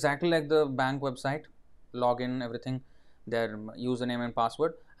it looked exactly like the bank website, login, everything, their username and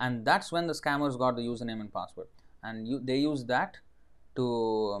password, and that's when the scammers got the username and password, and they used that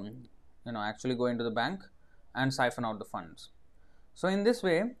to actually go into the bank and siphon out the funds. So in this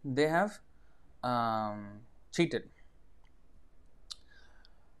way, they have cheated.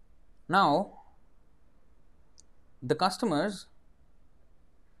 Now, the customers,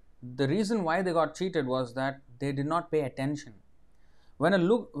 the reason why they got cheated was that they did not pay attention. When a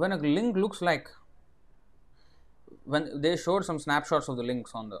link looks like, when they showed some snapshots of the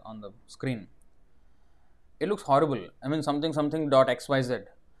links on the screen, it looks horrible. I mean, something .xyz.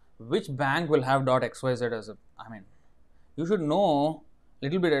 Which bank will have .xyz as a? I mean, you should know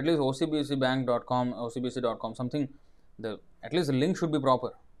little bit, at least OCBCbank.com, OCBC.com, something. At least the link should be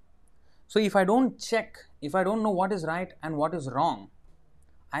proper. So if I don't check, if I don't know what is right and what is wrong,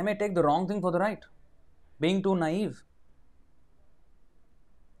 I may take the wrong thing for the right, being too naive.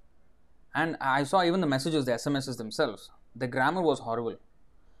 And I saw even the messages, the SMSs themselves, the grammar was horrible.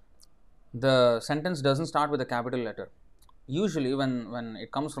 The sentence doesn't start with a capital letter. Usually when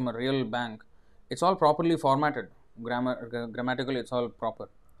it comes from a real bank, it's all properly formatted. Grammatically, it's all proper.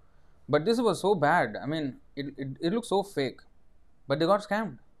 But this was so bad. I mean, it looks so fake. But they got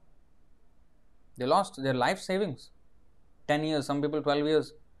scammed. They lost their life savings. 10 years, some people 12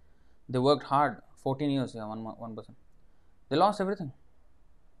 years. They worked hard. 14 years, yeah, one person. They lost everything.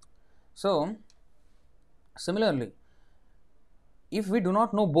 So, similarly, if we do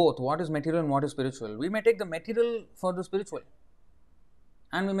not know both what is material and what is spiritual, we may take the material for the spiritual,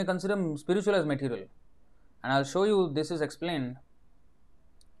 and we may consider spiritual as material. And I'll show you, this is explained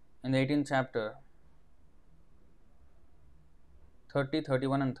in the 18th chapter, 30,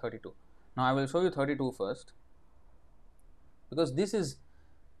 31 and 32. Now I will show you 32 first, because this is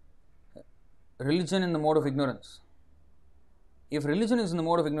religion in the mode of ignorance. If religion is in the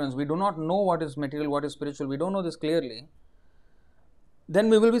mode of ignorance, we do not know what is material, what is spiritual, we don't know this clearly, then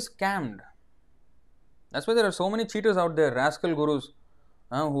we will be scammed. That's why there are so many cheaters out there, rascal gurus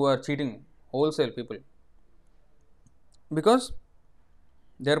who are cheating wholesale people, because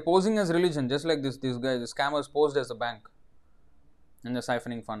they are posing as religion, just like this guy, the scammers posed as a bank, and they're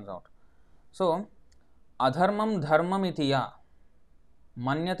siphoning funds out. So, adharmam dharmam itiya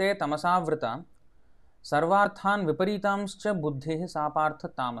manyate tamasavrita sarvarthan viparitamscha buddhihi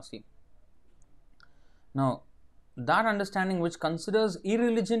sapartha tamasi. Now, that understanding which considers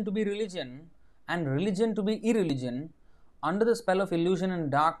irreligion to be religion and religion to be irreligion under the spell of illusion and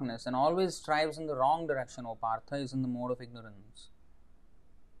darkness, and always strives in the wrong direction, O Partha, is in the mode of ignorance.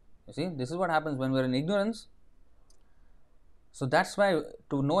 You see, this is what happens when we are in ignorance. So that's why,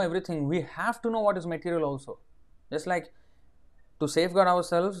 to know everything, we have to know what is material also. Just like to safeguard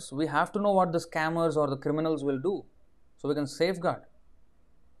ourselves, we have to know what the scammers or the criminals will do, so we can safeguard.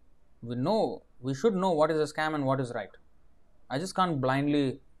 We should know what is a scam and what is right. I just can't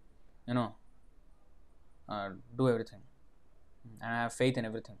blindly, do everything and I have faith in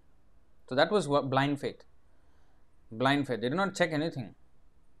everything. So that was what blind faith. Blind faith. They did not check anything.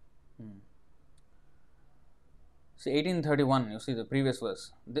 See, 1831, you see the previous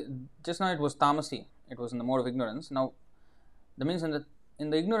verse. Just now it was tamasi. It was in the mode of ignorance. Now, that means in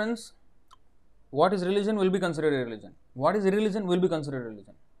the ignorance, what is religion will be considered irreligion. What is irreligion will be considered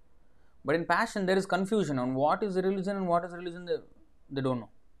religion. But in passion, there is confusion on what is religion and what is religion. They don't know.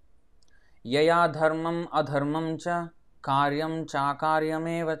 Yaya dharmam adharmam cha karyam cha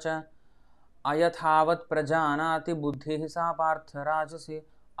karyameva cha ayathavat prajanati buddhi sa partha rajasi.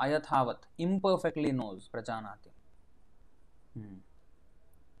 Ayathavat, imperfectly knows prajanati.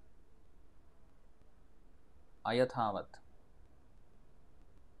 Ayathavat.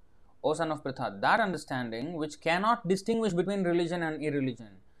 O son of Pritha, that understanding which cannot distinguish between religion and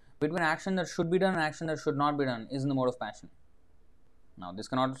irreligion, between action that should be done and action that should not be done, is in the mode of passion. Now, this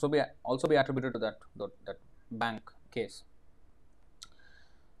can also be attributed to that bank case.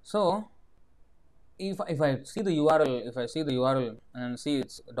 So, if I see the URL and see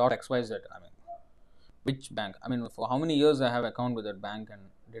it's .xyz, which bank? For how many years I have account with that bank, and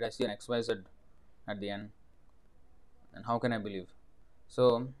did I see an XYZ at the end? And how can I believe?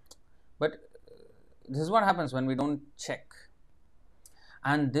 So, but this is what happens when we don't check.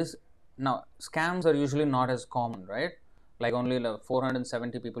 And now scams are usually not as common, right? Like only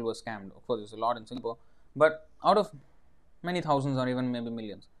 470 people were scammed. Of course, there's a lot in Singapore, but out of many thousands or even maybe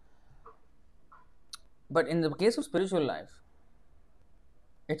millions. But in the case of spiritual life,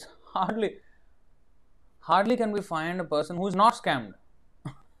 it's hardly can we find a person who is not scammed.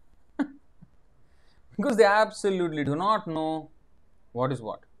 Because they absolutely do not know what is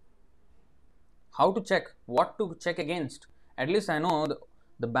what. How to check, what to check against. At least I know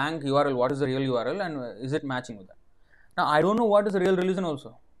the bank URL, what is the real URL and is it matching with that. Now, I don't know what is the real religion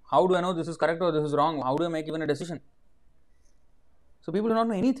also. How do I know this is correct or this is wrong? How do I make even a decision? So, people do not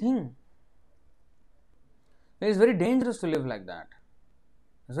know anything. It is very dangerous to live like that.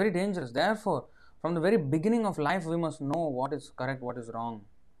 It's very dangerous. Therefore, from the very beginning of life, we must know what is correct, what is wrong.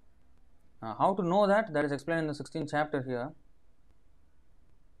 How to know that? That is explained in the 16th chapter here.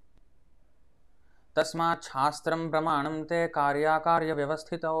 Tasmat shastram pramanam te karya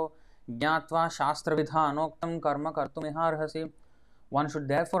vyavasthito jnatva shastra vidhanoktam karma kartumiharhasi. One should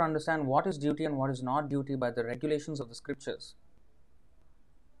therefore understand what is duty and what is not duty by the regulations of the scriptures.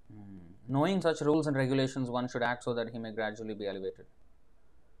 Knowing such rules and regulations, one should act so that he may gradually be elevated.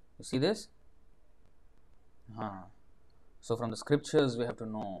 You see this? So from the scriptures we have to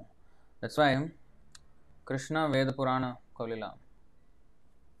know. That's why Krishna Veda Purana Kaulila.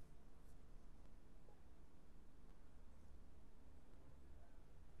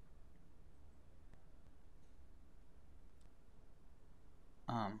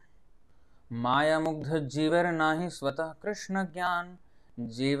 Maya Mugdha Jiver Nahi Swata Krishna Gyan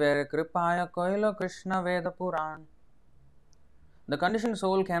Jiver Kripaya Koila Krishna Veda Puran. The conditioned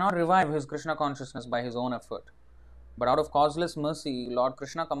soul cannot revive his Krishna consciousness by his own effort. But out of causeless mercy, Lord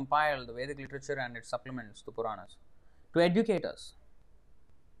Krishna compiled the Vedic literature and its supplements to Puranas to educate us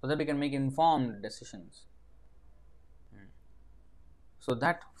so that we can make informed decisions. So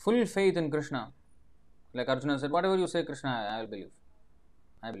that full faith in Krishna, like Arjuna said, whatever you say Krishna, I will believe.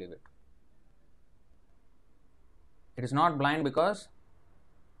 I believe it. It is not blind because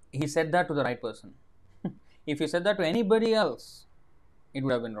he said that to the right person. If he said that to anybody else, it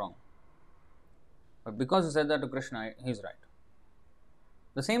would have been wrong. But because he said that to Krishna, he is right.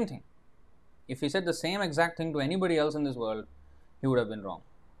 The same thing. If he said the same exact thing to anybody else in this world, he would have been wrong.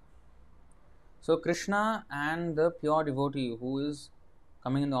 So Krishna and the pure devotee who is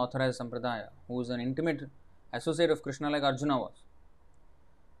coming in the authorized sampradaya, who is an intimate associate of Krishna like Arjuna was,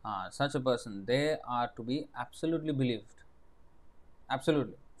 such a person, they are to be absolutely believed.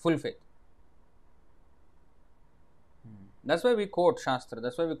 Absolutely. Full faith. That's why we quote Shastra.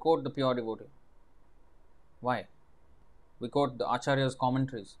 That's why we quote the pure devotee. Why? We quote the Acharya's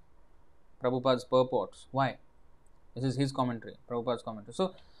commentaries, Prabhupada's purports. Why? This is his commentary, Prabhupada's commentary.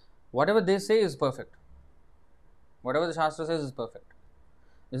 So, whatever they say is perfect. Whatever the Shastra says is perfect.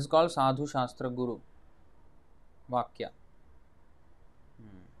 This is called Sadhu Shastra Guru. Vakya.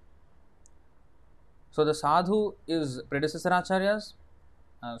 So, the Sadhu is predecessor Acharyas.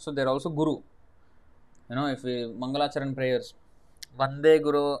 So, they are also Guru. If we Mangalacharan prayers, Vande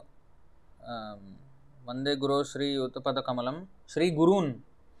Guru Shri Uttapada Kamalam, Shri Gurun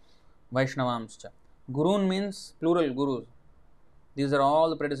Vaishnavamscha. Gurun means plural gurus. These are all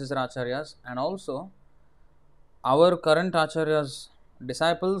the predecessor acharyas, and also our current acharyas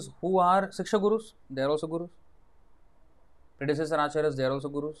disciples who are Siksha Gurus, they are also Gurus. Predecessor acharyas, they are also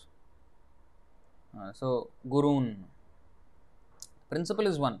Gurus. So, Gurun. Principle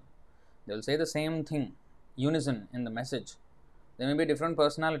is one. They will say the same thing, unison in the message. There may be different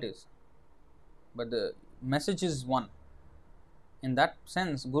personalities, but the message is one. In that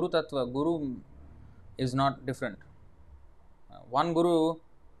sense, Guru Tattva, Guru is not different. One Guru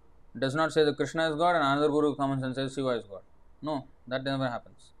does not say that Krishna is God and another Guru comes and says Shiva is God. No, that never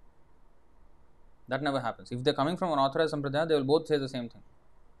happens. That never happens. If they are coming from an authorized sampradaya, they will both say the same thing.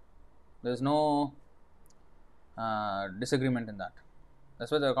 There is no disagreement in that.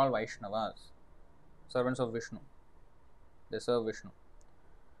 That's why they are called Vaishnavas, servants of Vishnu. They serve Vishnu.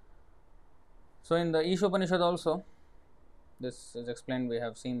 So in the Ishopanishad also, this is explained, we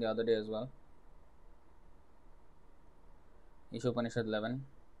have seen the other day as well. Ishopanishad 11.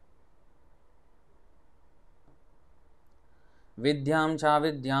 Vidyam cha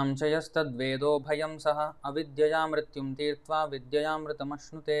vidyam cha yastad vedo bhayam saha avidyaya mrityum tirtva vidyaya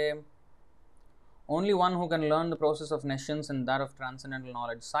mritamashnute. Only one who can learn the process of nescience and that of transcendental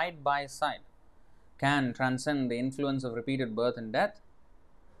knowledge side by side can transcend the influence of repeated birth and death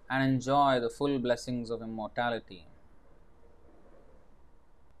and enjoy the full blessings of immortality.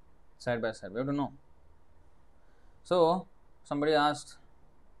 Side by side, we have to know. So, somebody asked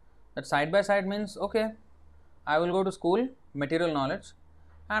that side by side means, okay, I will go to school, material knowledge,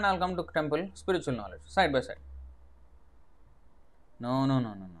 and I will come to temple, spiritual knowledge, side by side. No.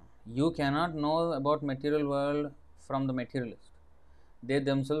 You cannot know about material world from the materialist. They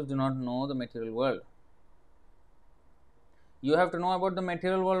themselves do not know the material world. You have to know about the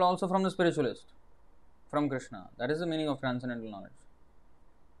material world also from the spiritualist, from Krishna. That is the meaning of transcendental knowledge.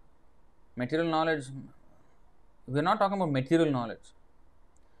 Material knowledge, we are not talking about material knowledge.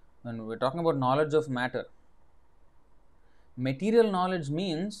 When we are talking about knowledge of matter, material knowledge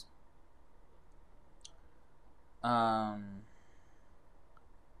means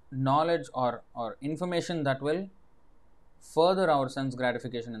knowledge or information that will further our sense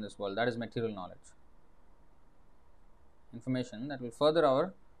gratification in this world. That is material knowledge. Information that will further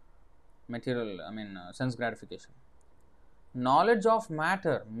our sense gratification. Knowledge of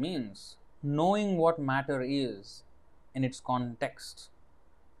matter means knowing what matter is in its context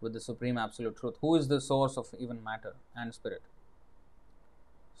with the Supreme Absolute Truth. Who is the source of even matter and spirit?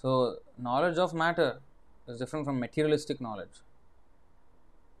 So, knowledge of matter is different from materialistic knowledge.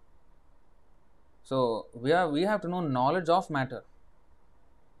 So, we have to know knowledge of matter.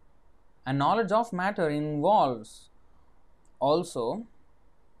 And knowledge of matter involves also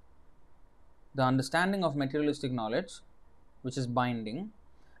the understanding of materialistic knowledge, which is binding,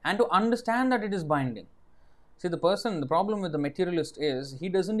 and to understand that it is binding. See, the problem with the materialist is he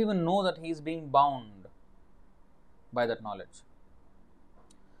doesn't even know that he is being bound by that knowledge.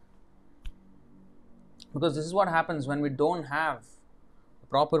 Because this is what happens when we don't have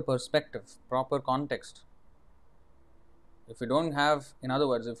proper perspective, proper context. If we don't have, in other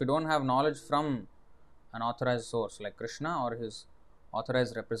words, if we don't have knowledge from an authorized source like Krishna or his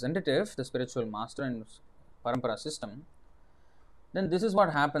authorized representative, the spiritual master in parampara system, then this is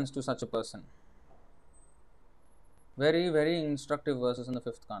what happens to such a person. Very, very instructive verses in the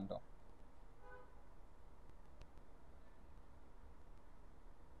 5th canto.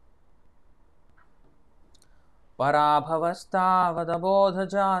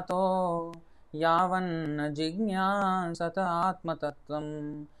 Parabhavasthavadabodhajato yavan jignyasat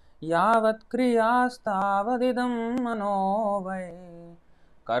atmatattvam yavat kriyastavadidam manovai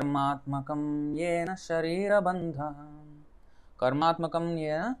karmatmakam yena sharira bandha. Karmatmakam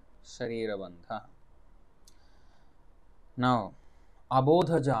yena sharira bandha. Now,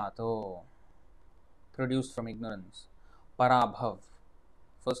 abodhajato, produced from ignorance. Parabhav,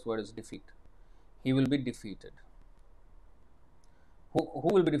 first word is defeat. He will be defeated. Who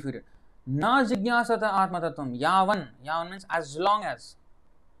will be defeated? Na jignasata atmatattvam. Yavan means as long as.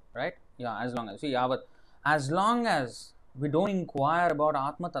 Right? Yeah, as long as. See, yavat. As long as we don't inquire about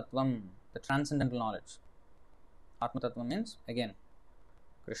atmatattvam, the transcendental knowledge. Atmatattvam means, again,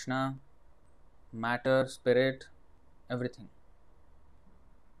 Krishna, matter, spirit, everything.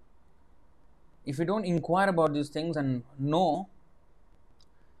 If we don't inquire about these things and know,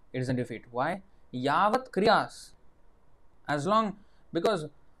 it is a defeat. Why? Yavat kriyas. As long, because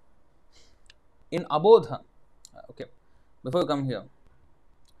in abodha, okay, before we come here,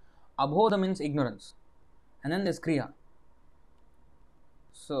 abodha means ignorance, and then there's kriya.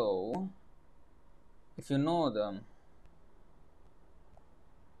 So, if you know the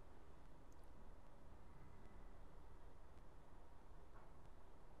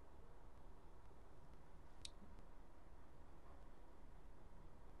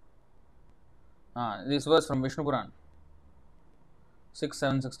This verse from Vishnu Puran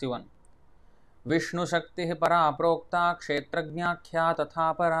 6.7.61. Vishnu Shakti para prokta kshetragnyakhya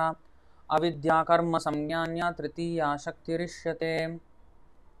tatha para avidya karma samnyanya tritiya shaktirishyate.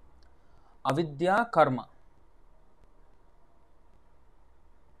 Avidya karma.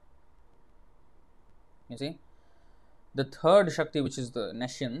 You see, the third Shakti, which is the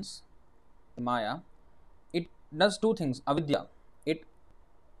nescience, the Maya, it does two things. Avidya, we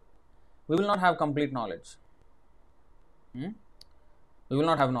will not have complete knowledge. We will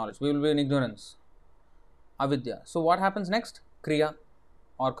not have knowledge. We will be in ignorance. Avidya. So what happens next? Kriya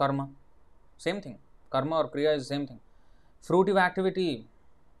or karma. Same thing. Karma or kriya is the same thing. Fruitive activity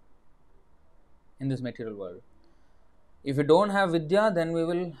in this material world. If we don't have vidya, then we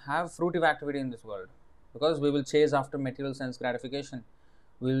will have fruitive activity in this world, because we will chase after material sense gratification.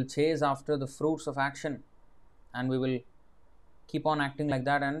 We will chase after the fruits of action, and we will keep on acting like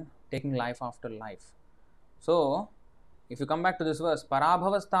that and taking life after life. So, if you come back to this verse,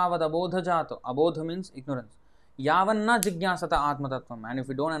 parabhavastavad abodha jato, abodha means ignorance, yavanna jigyasata atmatattvam, and if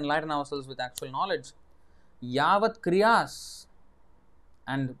we don't enlighten ourselves with actual knowledge, yavat kriyas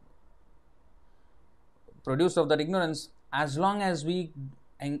and produced of that ignorance, as long as we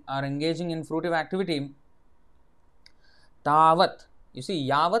are engaging in fruitive activity, tavat, you see,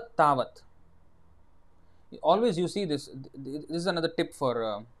 yavat tavat. Always you see this. This is another tip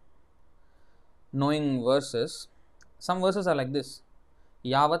for knowing verses. Some verses are like this: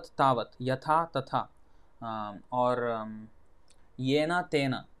 yavat tavat, yatha tatha, or yena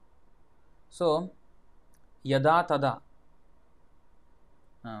tena. So yada tada.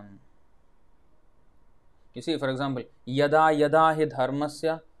 You see, for example, yada yada hi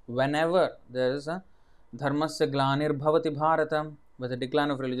dharmasya, whenever there is a dharmasya glanir bhavati bharata, with the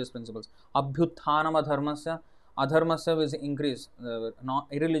decline of religious principles. Abhyutthanam adharmasya, adharmasya will increase,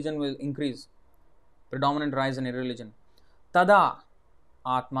 irreligion will increase, predominant rise in irreligion. Tada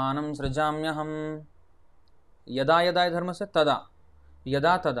atmanam srajamyaham, yada yada dharmasya tada,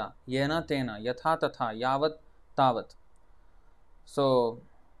 yada tada, yena tena, yatha tatha, yavat tavat. So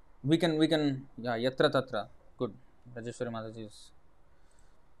we can yatra tatra. Good, Rajeshwari Mataji is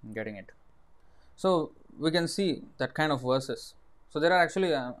getting it. So we can see that kind of verses. So there are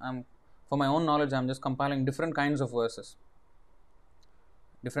actually, for my own knowledge, I am just compiling different kinds of verses,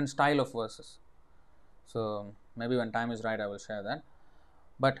 different style of verses. So maybe when time is right, I will share that.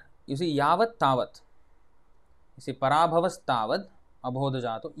 But you see, yavat tavat. You see, parabhavas tavad abodha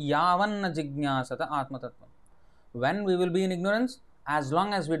jato yavanna jigyasata atmatattvam. When we will be in ignorance, as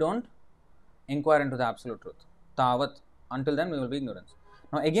long as we don't inquire into the absolute truth. Tavat, until then we will be ignorance.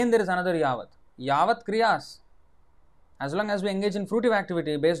 Now again there is another yavat. Yavat kriyas. As long as we engage in fruitive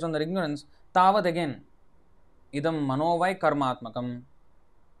activity based on their ignorance, tavat again. Idam manovai karmatmakam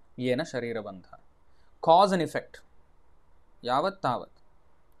yena sharira bandha. Cause and effect. Yavat tavat.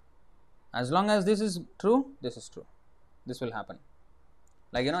 As long as this is true, this is true. This will happen.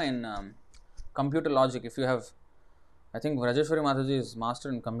 Like, you know, in computer logic, if you have, I think Rajeshwari Mataji is master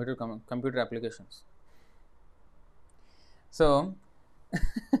in computer applications. So,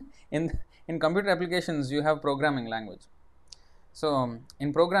 in computer applications, you have programming language. So,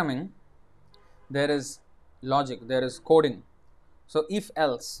 in programming, there is logic, there is coding. So, if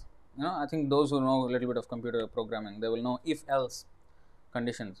else, you know, I think those who know a little bit of computer programming, they will know if else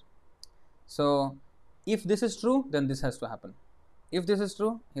conditions. So, if this is true, then this has to happen. If this is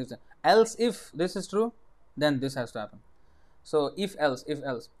true, else if this is true, then this has to happen. So, if else.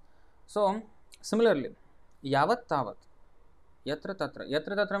 So, similarly, yavat tavat, yatra tatra.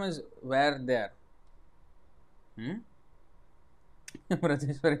 Yatra tatra means where there.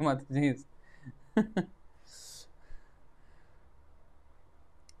 Rajeshwari Mataji is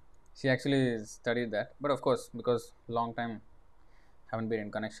she actually studied that, but of course, because long time haven't been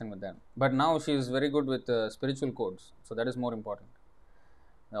in connection with them. But now she is very good with spiritual codes, so that is more important.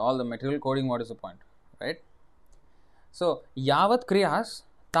 All the material coding, what is the point, right? So, yavat kriyas,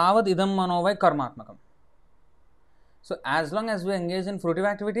 tavad idam manovai karmatmakam. So, as long as we engage in fruitive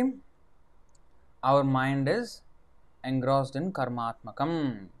activity, our mind is engrossed in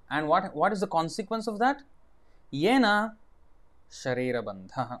karmatmakam. And what is the consequence of that? Yena sharira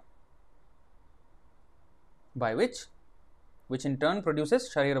bandha. By which in turn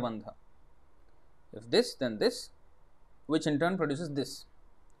produces sharira bandha. If this, then this, which in turn produces this.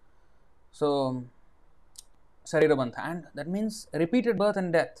 So, sharira bandha, and that means repeated birth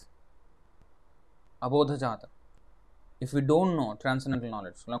and death. Abodha jata. If we don't know transcendental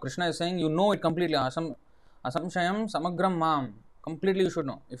knowledge. Now, Krishna is saying, you know it completely. Asamshayam samagram mam. Completely you should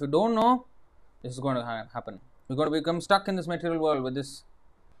know. If you don't know, this is going to happen. You're going to become stuck in this material world with this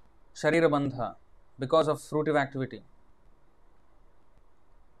sharira bandha. because of fruitive activity.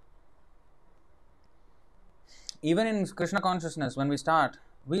 Even in Krishna consciousness, when we start,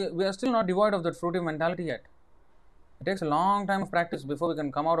 we are still not devoid of that fruitive mentality yet. It takes a long time of practice before we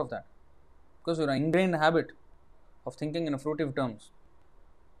can come out of that, because we're an ingrained habit of thinking in fruitive terms.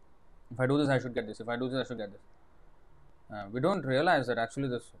 If I do this, I should get this. If I do this, I should get this. We don't realize that actually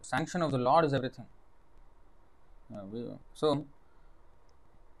the sanction of the Lord is everything. So,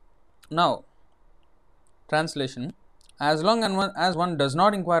 now, translation. As long as one does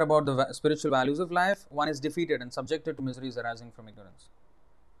not inquire about the spiritual values of life, one is defeated and subjected to miseries arising from ignorance.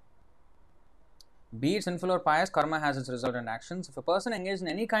 Be it sinful or pious, karma has its result and actions. If a person engaged in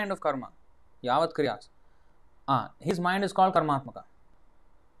any kind of karma, yavat kriyas, his mind is called karmatmaka.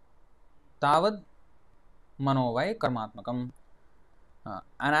 Tavad manovai karmatmakam.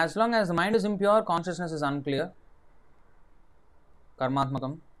 And as long as the mind is impure, consciousness is unclear,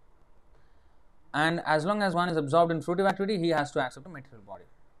 karmatmakam. And as long as one is absorbed in fruitive activity, he has to accept a material body.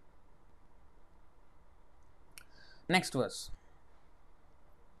 Next verse.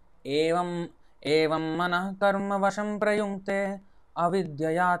 Evam manah karma vasham prayunkte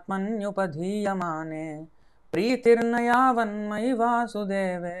avidyayatmanyupadhiyamane pritirnayavan mai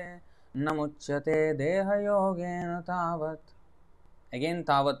vasudeve namuchyate deha yogena tavat. Again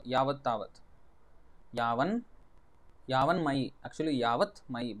tavat, yavat tavat. Yavan mai. Actually yavat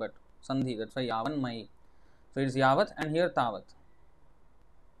mai, but sandhi, that's why yavan mai. So it is yavat and here tavat.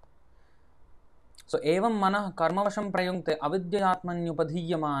 So evam manah karmavasham prayunkte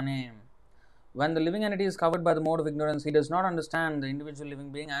avidyatmanyupadhiyamane. When the living entity is covered by the mode of ignorance, he does not understand the individual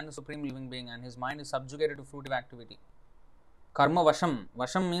living being and the supreme living being, and his mind is subjugated to fruitive activity. Karma vasham.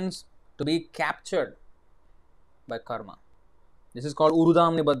 Vasham means to be captured by karma. This is called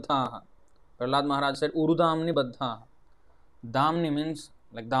urudamni baddhaha. Prahlad Maharaj said urudamni baddhaha. Damni means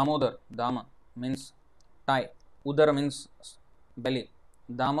like Damodar. Dama means tie. Udara means belly.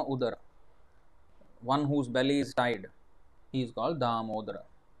 Dama udara. One whose belly is tied. He is called Damodara.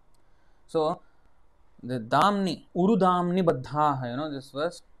 So, the Damni, Urudamni Baddhaha, this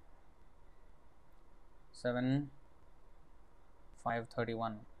verse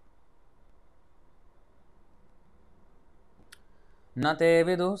 7:531. Nate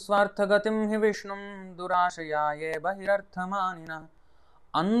vidu swarthagatim hi vishnum durashayaye bahirarthamanina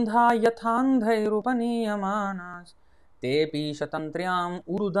andha yathandhairupaniyamas tepi shatantriyam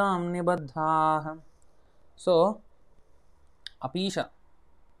urudamni baddhaha. So, Api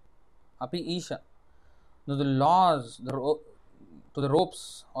Isha, to the laws, to the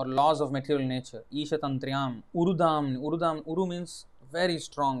ropes or laws of material nature. Isha Tantriyam, Urudamni. Uru means very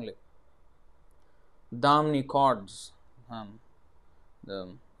strongly. Damni, cords,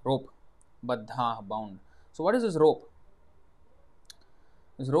 the rope, Baddha, bound. So what is this rope?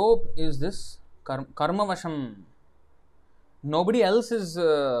 This rope is this karma vasham. Nobody else is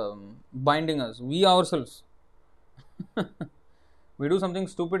binding us, we ourselves. We do something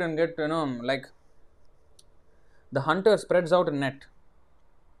stupid and get, like the hunter spreads out a net.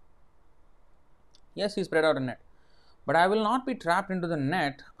 Yes, he spread out a net. But I will not be trapped into the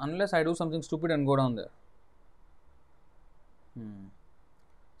net unless I do something stupid and go down there.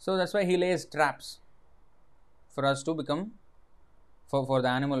 So that's why he lays traps for us to become, for the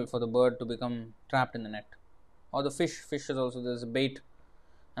animal, for the bird to become trapped in the net. Or the fish. Fish is also, there's a bait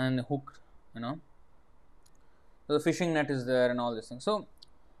and a hook, So the fishing net is there and all these things. So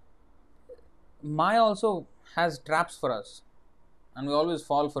Maya also has traps for us, and we always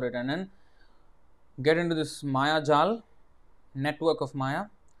fall for it and then get into this Maya Jal, network of Maya,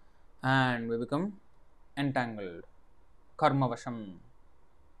 and we become entangled. Karma vasham.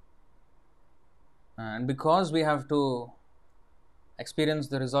 And because we have to experience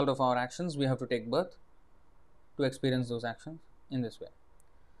the result of our actions, we have to take birth to experience those actions in this way.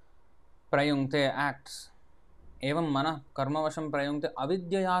 Prayunkte acts. Evam manah karmavasham prayunkte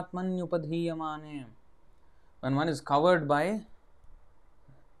avidyayatmanyupadhiyamane. When one is covered by,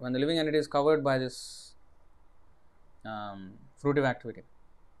 when the living entity is covered by this fruitive activity,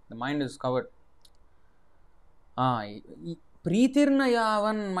 the mind is covered. Pritirna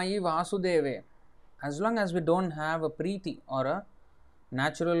yavan mai vasudeve. As long as we don't have a priti or a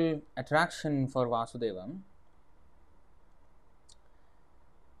natural attraction for Vasudevam,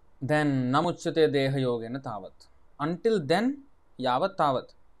 then namuchyate deha yogena tavat. Until then, yavat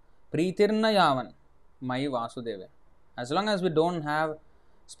tavat. Pritirna yavan mai vasudeve. As long as we don't have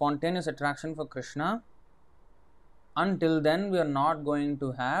spontaneous attraction for Krishna, until then we are not going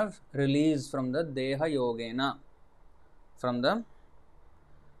to have release from the deha yogena, from the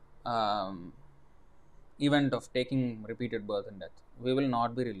event of taking repeated birth and death. We will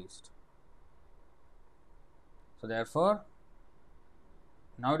not be released. So therefore,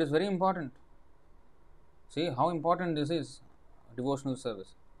 now it is very important. See how important this is, devotional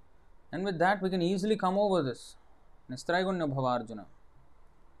service. And with that we can easily come over this. Nistraigunya Bhavarjuna.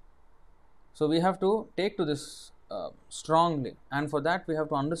 So we have to take to this strongly, and for that we have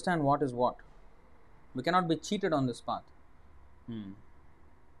to understand what is what. We cannot be cheated on this path. And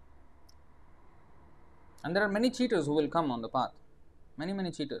there are many cheaters who will come on the path.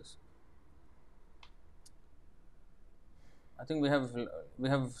 Many cheaters. I think we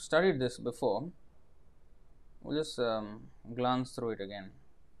have studied this before. We'll just glance through it again.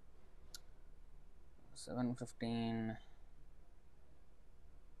 7:15,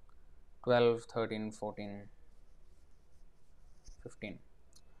 12, 13, 14, 15.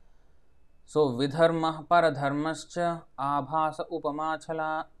 So vidharmah paradharmascha abhasa upama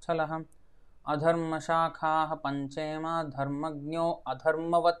chalah adharma shakha panchema dharmagno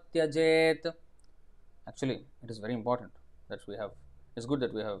adharmavatyajet. Actually, it is very important that we have. It's good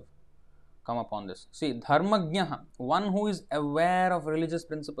that we have come upon this. See, dharmagnya, one who is aware of religious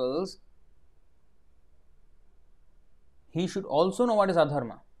principles, he should also know what is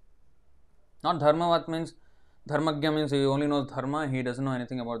adharma. Not dharma, what means dharmagya means he only knows dharma, he doesn't know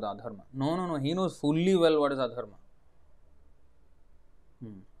anything about the adharma. No, he knows fully well what is adharma.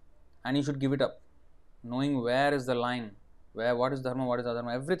 And he should give it up, knowing where is the line, what is dharma, what is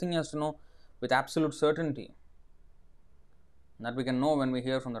adharma. Everything he has to know with absolute certainty. That we can know when we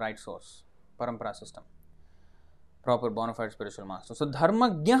hear from the right source, parampara system, proper bona fide spiritual master. So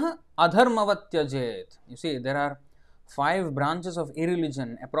dharmagya adharmavatyajet. You see, there are 5 branches of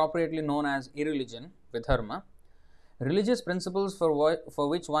irreligion, appropriately known as irreligion, vidharma. Religious principles for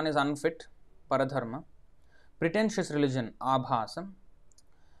which one is unfit, paradharma. Pretentious religion, abhasa.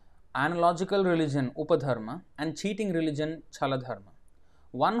 Analogical religion, upadharma. And cheating religion, chaladharma.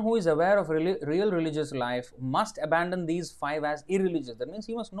 One who is aware of real religious life must abandon these 5 as irreligious. That means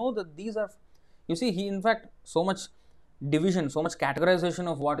he must know that these are, you see, in fact, so much division, so much categorization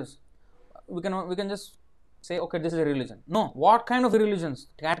of what is. We can just say, okay, this is a religion. No, what kind of irreligions?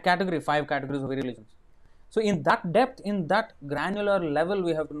 Category, 5 categories of irreligions. So in that depth, in that granular level,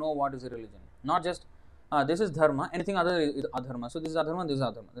 we have to know what is a religion. Not just, this is dharma, anything other is adharma. So this is adharma, this is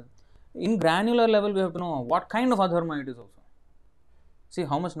adharma. In granular level, we have to know what kind of adharma it is also. See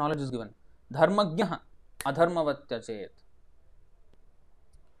how much knowledge is given. Dharmagya adharmavatyajet.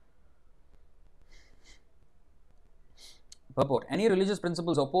 Purport. Any religious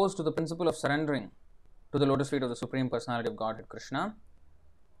principles opposed to the principle of surrendering to the lotus feet of the Supreme Personality of Godhead Krishna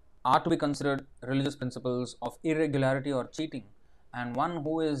are to be considered religious principles of irregularity or cheating, and one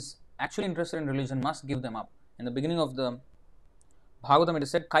who is actually interested in religion must give them up. In the beginning of the Bhagavatam it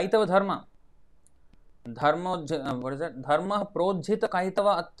is said, Kaitava dharma. Dharma, what is that? Dharma prodhita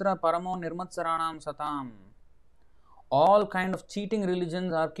kaitava atra paramo nirmatsaranam satam. All kind of cheating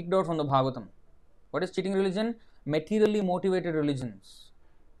religions are kicked out from the Bhagavatam. What is cheating religion? Materially motivated religions.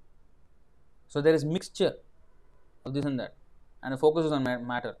 So there is mixture of this and that, and the focus is on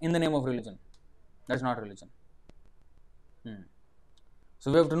matter in the name of religion. That is not religion.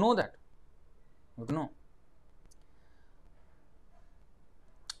 So we have to know that. We have to know.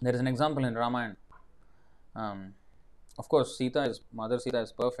 There is an example in Ramayana. Of course, Mother Sita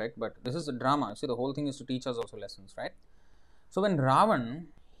is perfect, but this is a drama. See, the whole thing is to teach us also lessons, right? So when Ravan,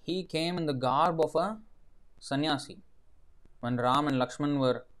 he came in the garb of a sannyasi. When Ram and Lakshman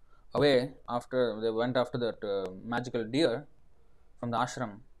were away, they went after that magical deer from the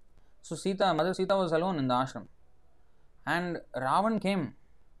ashram. So Mother Sita was alone in the ashram. And Ravan came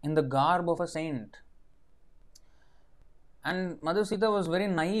in the garb of a saint. And Mother Sita was very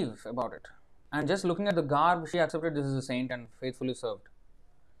naive about it. And just looking at the garb, she accepted this is a saint and faithfully served.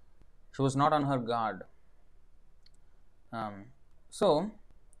 She was not on her guard. So,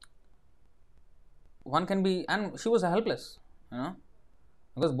 one can be, and she was helpless,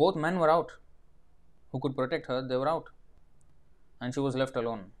 because both men were out. Who could protect her, they were out. And she was left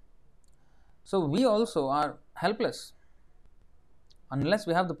alone. So, we also are helpless unless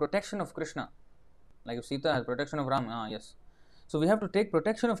we have the protection of Krishna. Like if Sita has protection of Ram, yes. So we have to take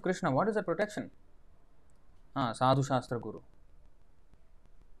protection of Krishna. What is that protection? Sadhu Shastra Guru.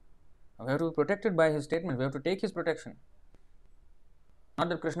 We have to be protected by his statement. We have to take his protection. Not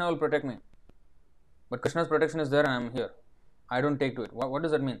that Krishna will protect me, but Krishna's protection is there and I am here. I don't take to it. What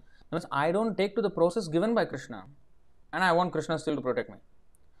does that mean? That means I don't take to the process given by Krishna, and I want Krishna still to protect me.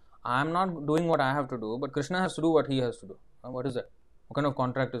 I am not doing what I have to do, but Krishna has to do what he has to do. What is that? What kind of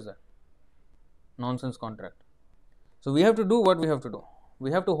contract is that? Nonsense contract. So we have to do what we have to do.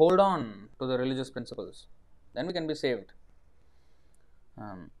 We have to hold on to the religious principles. Then we can be saved.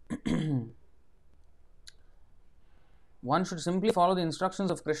 one should simply follow the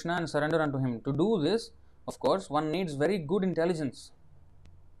instructions of Krishna and surrender unto him. To do this, of course, one needs very good intelligence.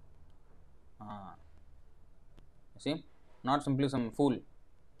 You see, not simply some fool.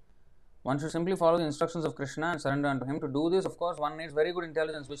 One should simply follow the instructions of Krishna and surrender unto him. To do this, of course, one needs very good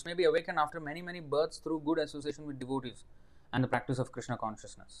intelligence, which may be awakened after many, many births through good association with devotees and the practice of Krishna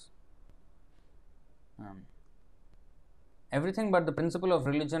consciousness. Everything but the principle of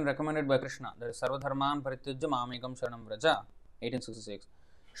religion recommended by Krishna, that is Sarvadharman Parityajya Mamekam Sharanam Vraja, 1866,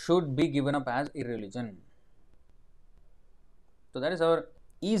 should be given up as irreligion. So that is our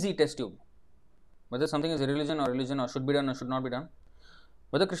easy test tube. Whether something is irreligion or religion, or should be done or should not be done.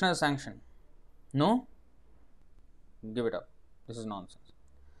 Whether Krishna has sanctioned. No? Give it up. This is nonsense.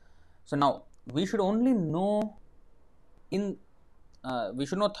 So now, we should only know we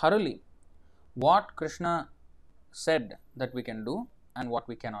should know thoroughly what Krishna said that we can do and what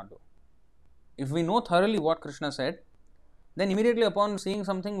we cannot do. If we know thoroughly what Krishna said, then immediately upon seeing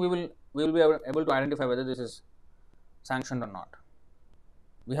something, we will be able to identify whether this is sanctioned or not.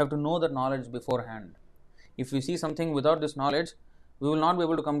 We have to know that knowledge beforehand. If we see something without this knowledge, we will not be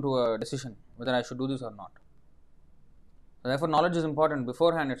able to come to a decision whether I should do this or not. Therefore, knowledge is important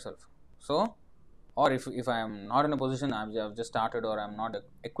beforehand itself. So, or if I am not in a position, I have just started or I am not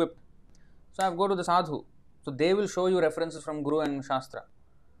equipped, so I have to go to the sadhu. So they will show you references from Guru and Shastra,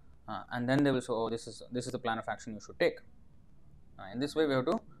 and then they will show, oh, this is the plan of action you should take. In this way, we have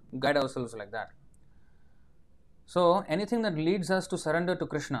to guide ourselves like that. So anything that leads us to surrender to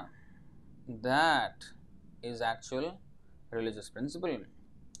Krishna, that is actual religious principle,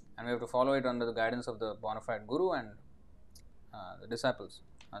 and we have to follow it under the guidance of the bona fide Guru and the disciples,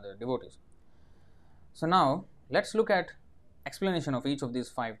 the devotees. So now let's look at explanation of each of these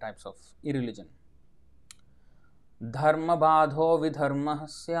 5 types of irreligion. Dharma badho vidharmah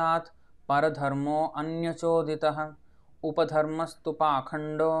syat paradharmo anyachoditah upadharmastu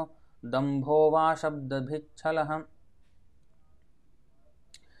pakhando dambho va shabdabhichalah.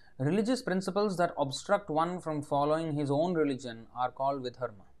 Religious principles that obstruct one from following his own religion are called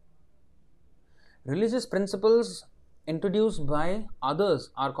vidharma. Religious principles introduced by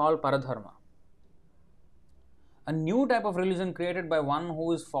others are called paradharma. A new type of religion created by one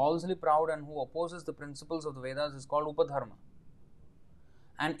who is falsely proud and who opposes the principles of the Vedas is called upadharma.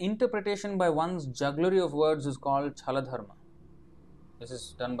 An interpretation by one's jugglery of words is called chaladharma. This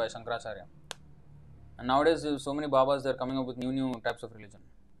is done by Shankaracharya. And nowadays, so many Babas, they are coming up with new types of religion.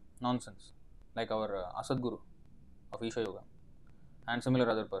 Nonsense. Like our Asadguru of Isha Yoga and similar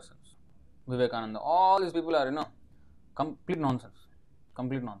other persons. Vivekananda. All these people are, complete nonsense.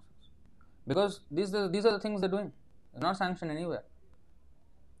 Complete nonsense. Because these are the things they are doing. It's not sanctioned anywhere.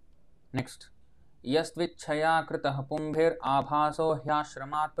 Next. Yastvicchaya kritah pumbhir abhaso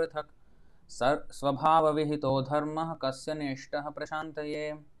hyashramat prithak svabhava vihito dharmah kasya neshtah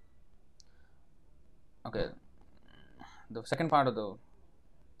prashantaye. Okay. The second part of the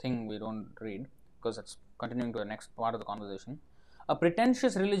thing we don't read because it's continuing to the next part of the conversation. A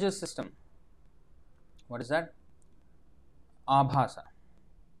pretentious religious system. What is that? Abhasa.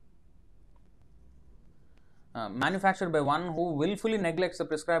 Manufactured by one who willfully neglects the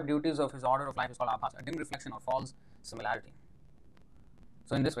prescribed duties of his order of life is called abhasa, a dim reflection or false similarity.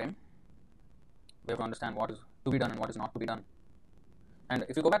 So in this way, we have to understand what is to be done and what is not to be done. And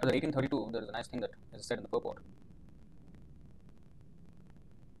if you go back to the 1832, there is a nice thing that is said in the purport.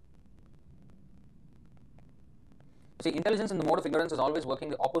 See, intelligence in the mode of ignorance is always working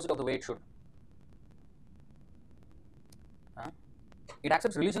the opposite of the way it should. It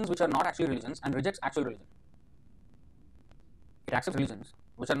accepts religions which are not actually religions and rejects actual religion. It accepts religions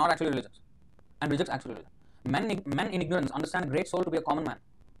which are not actually religions and rejects actual religion. Men in ignorance understand great soul to be a common man.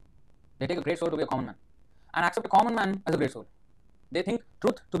 They take a great soul to be a common man and accept a common man as a great soul. They think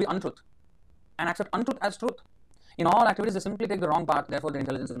truth to be untruth and accept untruth as truth. In all activities, they simply take the wrong path, therefore their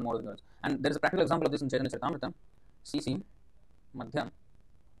intelligence is in the mode of ignorance. And there is a practical example of this in Chaitanya Charitamrita, CC, Madhya.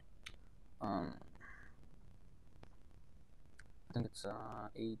 I think it's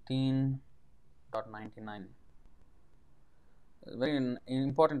 18.99. Very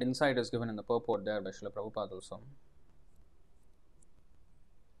important insight is given in the purport there by Srila Prabhupada also.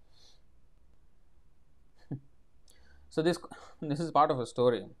 So this is part of a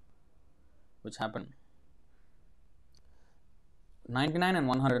story which happened. 99 and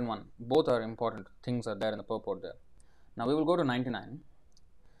 101, both are important things are there in the purport there. Now we will go to 99.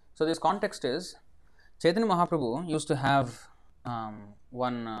 So this context is, Chaitanya Mahaprabhu used to have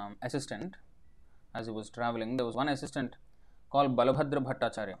one assistant as he was traveling. There was one assistant called Balabhadra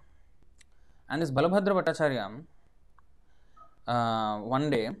Bhattacharya. And this Balabhadra Bhattacharya, one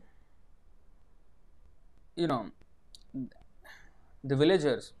day, the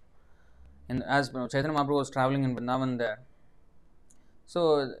villagers, as Chaitanya Mahaprabhu was traveling in Vrindavan there,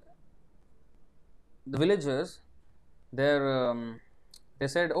 so the villagers there, they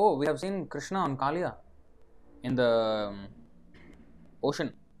said, "Oh, we have seen Krishna on Kalia in the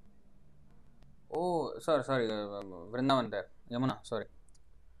ocean." Oh, sorry, Vrindavan there, Yamuna, sorry.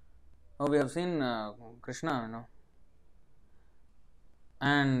 Oh, we have seen Krishna,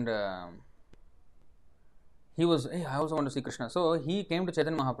 and he was, hey, I also want to see Krishna. So he came to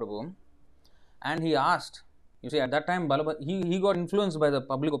Chaitanya Mahaprabhu and he asked. You see, at that time, he got influenced by the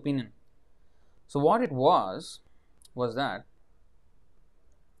public opinion. So what it was that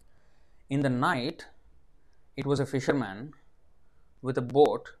in the night, it was a fisherman with a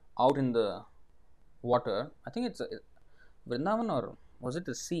boat out in the water. I think it's Vrindavan, or was it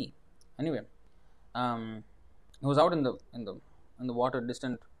the sea? Anyway, he was out in the water,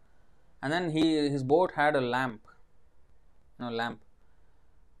 distant, and then his boat had a lamp, lamp.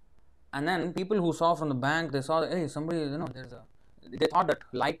 And then people who saw from the bank, they saw that, hey, somebody, they thought that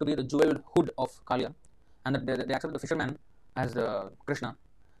light to be the jeweled hood of Kalia, and that they accepted the fisherman as Krishna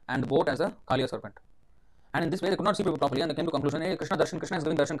and the boat as a Kalia serpent. And in this way, they could not see people properly, and they came to conclusion, hey, Krishna is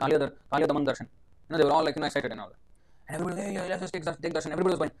giving darshan, Kalia Daman darshan. They were all like, excited and all. And everybody, hey, let's just take darshan. Everybody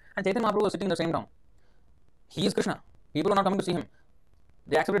was going. And Chaitanya Mahaprabhu was sitting in the same town. He is Krishna. People were not coming to see him.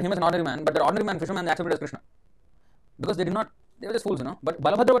 They accepted him as an ordinary man, but the ordinary man, fisherman, they accepted as Krishna. Because they were just fools, But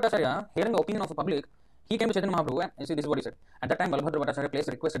Balabhadra Bhattacharya, hearing the opinion of the public, he came to Chaitanya Mahaprabhu, and you see, this is what he said. At that time, Balabhadra Bhattacharya placed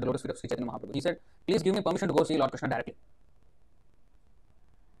a request at the lotus feet of Sri Chaitanya Mahaprabhu. He said, please give me permission to go see Lord Krishna directly.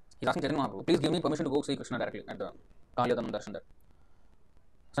 He's asking Chaitanya Mahaprabhu, please give me permission to go see Krishna directly at the Kalia Daman darshan there.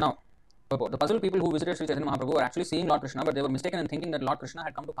 So now, the puzzled people who visited Sri Chaitanya Mahaprabhu were actually seeing Lord Krishna, but they were mistaken in thinking that Lord Krishna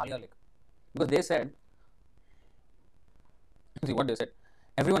had come to Kalia lake. Because they said, see what they said,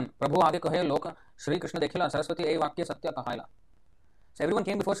 everyone, Prabhu aage kahe loka, Sri Krishna dekhila, Saraswati ei vakya satya kahaila. So everyone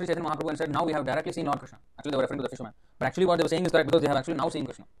came before Sri Chaitanya Mahaprabhu and said, now we have directly seen Lord Krishna. Actually, they were referring to the fisherman. But actually what they were saying is correct, because they have actually now seen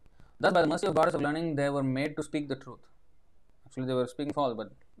Krishna. Thus, by the mercy of goddess of learning, they were made to speak the truth. Actually, they were speaking false,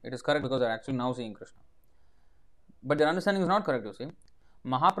 but it is correct because they are actually now seeing Krishna. But their understanding is not correct, you see.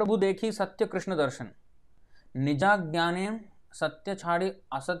 Mahaprabhu dekhi satya Krishna darshan. Nija jnane satya chhadi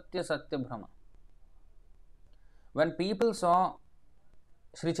asatya satya bhrama. When people saw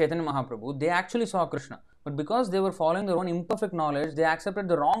Sri Chaitanya Mahaprabhu, they actually saw Krishna. But because they were following their own imperfect knowledge, they accepted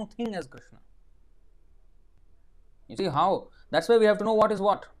the wrong thing as Krishna. You see how? That's why we have to know what is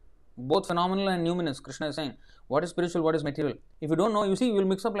what. Both phenomenal and numinous, Krishna is saying. What is spiritual, what is material. If you don't know, you see, you will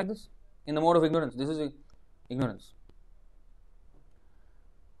mix up like this in the mode of ignorance. This is ignorance.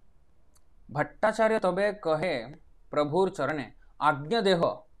 Bhattacharya tobe kahe Prabhur charane agnya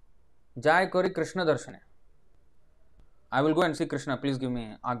deho jai kori Krishna darshane. I will go and see Krishna. Please give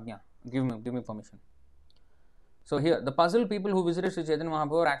me agnya. Give me permission. So here, the puzzled people who visited Sri Chaitanya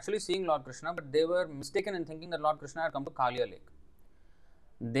Mahaprabhu were actually seeing Lord Krishna, but they were mistaken in thinking that Lord Krishna had come to Kalia lake.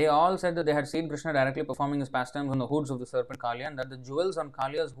 They all said that they had seen Krishna directly performing his pastimes on the hoods of the serpent Kalia, and that the jewels on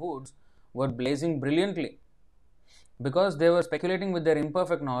Kalia's hoods were blazing brilliantly. Because they were speculating with their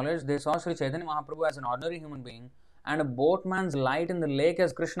imperfect knowledge, they saw Sri Chaitanya Mahaprabhu as an ordinary human being and a boatman's light in the lake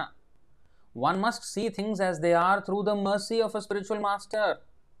as Krishna. One must see things as they are through the mercy of a spiritual master.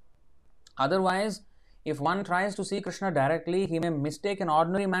 Otherwise, if one tries to see Krishna directly, he may mistake an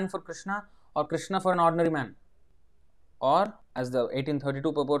ordinary man for Krishna or Krishna for an ordinary man. Or, as the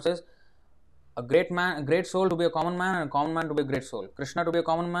 1832 purport says, a great soul to be a common man and a common man to be a great soul. Krishna to be a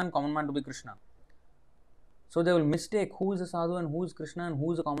common man to be Krishna. So they will mistake who is a sadhu and who is Krishna and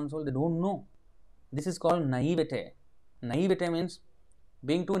who is a common soul. They don't know. This is called naivete. Naivete means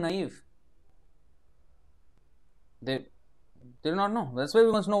being too naive. They do not know. That's why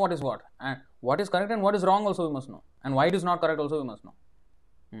we must know what is what. And what is correct and what is wrong also we must know. And why it is not correct also we must know.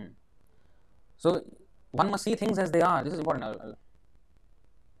 So, one must see things as they are. This is important.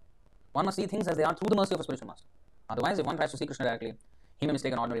 One must see things as they are through the mercy of a spiritual master. Otherwise, if one tries to see Krishna directly, he may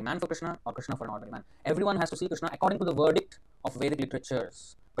mistake an ordinary man for Krishna or Krishna for an ordinary man. Everyone has to see Krishna according to the verdict of Vedic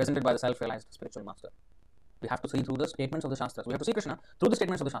literatures presented by the self-realized spiritual master. We have to see through the statements of the Shastras. We have to see Krishna through the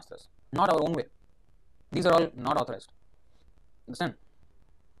statements of the Shastras, not our own way. These are all not authorized. Understand?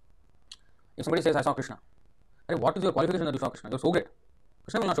 If somebody says, I saw Krishna, hey, what is your qualification that you saw Krishna? You're so great.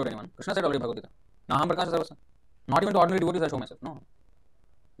 Krishna will not show to anyone. Krishna said already in Bhagavad Gita. Naham prakasha sarvasya. Not even to ordinary devotees I show myself. No.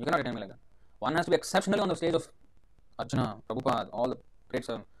 You cannot attain me like that. One has to be exceptionally on the stage of Arjuna, Prabhupada, all the great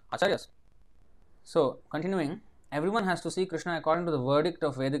acharyas. So, continuing, everyone has to see Krishna according to the verdict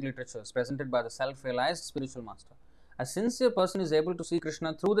of Vedic literatures presented by the self-realized spiritual master. A sincere person is able to see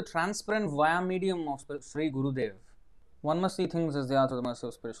Krishna through the transparent via medium of Sri Gurudev. One must see things as they are through the mercy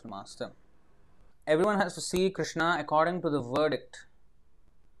of spiritual master. Everyone has to see Krishna according to the verdict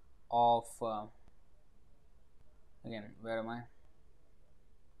of again, where am I?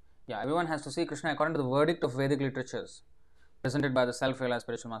 Yeah, everyone has to see Krishna according to the verdict of Vedic literatures presented by the self-realized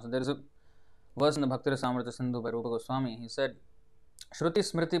spiritual master. There is a verse in the Bhakti Rasamrita Sindhu by Rupa Goswami. He said, Shruti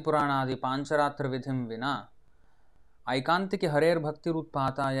Smriti Puranadi Pancharatra Vidhim Vina Aikantiki Harer Bhakti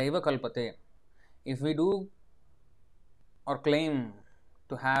Rutpata Yaiva Kalpate. If we do or claim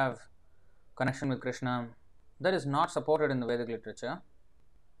to have connection with Krishna that is not supported in the Vedic literature,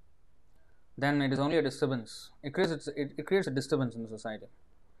 then it is only a disturbance. It creates a disturbance in the society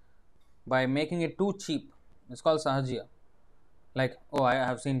by making it too cheap. It's called Sahajiya. Like, oh, I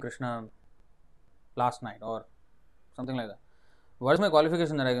have seen Krishna last night or something like that. What is my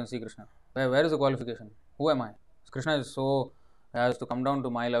qualification that I can see Krishna? Where is the qualification? Who am I? Krishna is so, has to come down to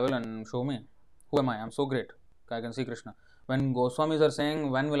my level and show me. Who am I? I'm so great. I can see Krishna. When Goswamis are saying,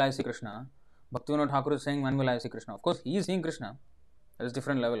 when will I see Krishna? Bhaktivinoda Thakur is saying, when will I see Krishna? Of course, he is seeing Krishna. That is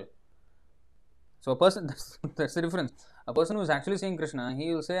different level. So a person, that's the difference. A person who is actually seeing Krishna,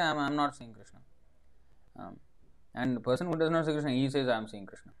 he will say, I'm not seeing Krishna. And the person who does not see Krishna, he says, I am seeing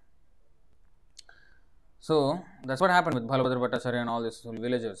Krishna. So, that's what happened with Balabhadra Bhattacharya and all these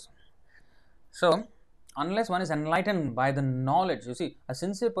villagers. So, unless one is enlightened by the knowledge, you see, a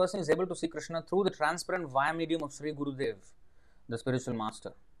sincere person is able to see Krishna through the transparent via medium of Sri Gurudev, the spiritual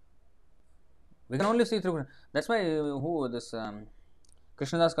master. We can only see through Krishna. That's why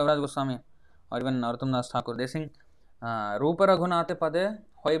Krishnadas Kaviraj Goswami or even Narottam Das Thakur, they sing Rupa Raghunate Pade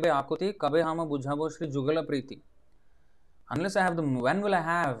Hoibe Akuti Kabe Hama Bujhabo Shri Jugala Priti. Unless I have when will I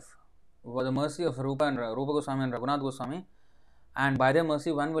have the mercy of Rupa Goswami and Raghunath Goswami, and by their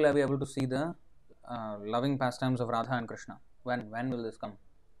mercy, when will I be able to see the loving pastimes of Radha and Krishna? When will this come?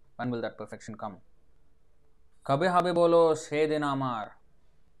 When will that perfection come? Kabe habe bolo she din amar.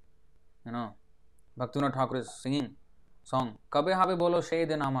 You know, Bhaktivinoda Thakur is singing song. Kabe habe bolo she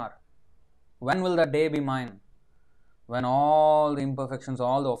din amar. When will that day be mine? When all the imperfections,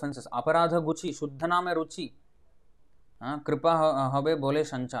 all the offenses, aparadha guchi, shuddhana me ruchi, kripa habe bole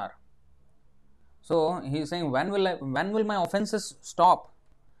sanchar. So he is saying, when will my offenses stop?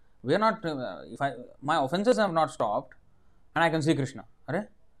 We are not. My offenses have not stopped, and I can see Krishna. That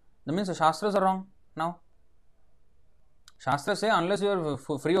means the Shastras are wrong now. Shastras say unless you are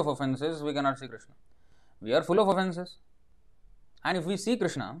free of offenses, we cannot see Krishna. We are full of offenses, and if we see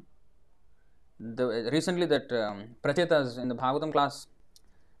Krishna, recently that Prachetas in the Bhagavatam class,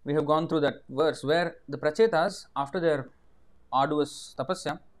 we have gone through that verse where the Prachetas, after their arduous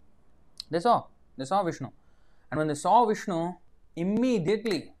tapasya, they saw Vishnu, and when they saw Vishnu,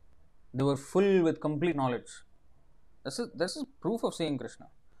 immediately they were full with complete knowledge. This is proof of seeing Krishna.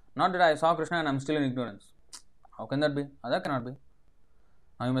 Not that I saw Krishna and I am still in ignorance. How can that be? That cannot be.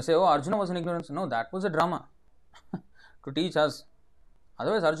 Now you may say, oh, Arjuna was in ignorance. No, that was a drama to teach us.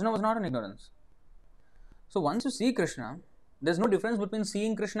 Otherwise, Arjuna was not in ignorance. So once you see Krishna, there is no difference between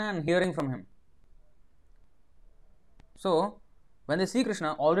seeing Krishna and hearing from him. So when they see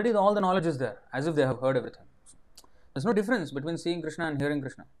Krishna, already all the knowledge is there, as if they have heard everything. There is no difference between seeing Krishna and hearing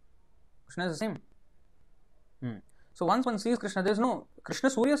Krishna. Krishna is the same. So once one sees Krishna, there is no Krishna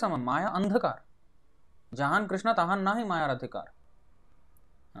Surya Sama, Maya Andhakar. Jahan Krishna Tahan Nahi Maya Radhikar.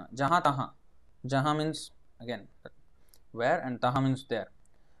 Jaha Taha. Jaha means, again, where, and Taha means there.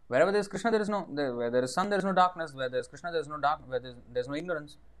 Wherever there is Krishna, there is no, where there is sun, there is no darkness. Where there is Krishna, there is no dark, where there is no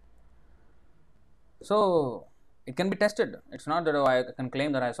ignorance. So it can be tested. It's not that I can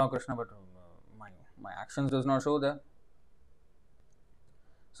claim that I saw Krishna, but my actions does not show there.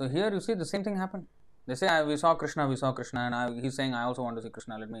 So here you see the same thing happen. They say we saw Krishna, and he's saying I also want to see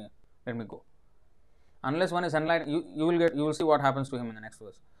Krishna. Let me go. Unless one is enlightened, you will see what happens to him in the next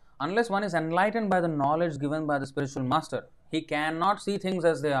verse. Unless one is enlightened by the knowledge given by the spiritual master, he cannot see things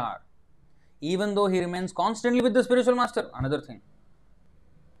as they are, even though he remains constantly with the spiritual master. Another thing,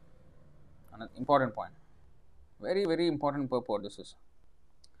 another important point. Very, very important purport this is.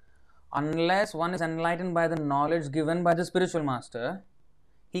 Unless one is enlightened by the knowledge given by the spiritual master,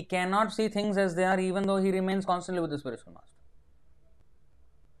 he cannot see things as they are, even though he remains constantly with the spiritual master.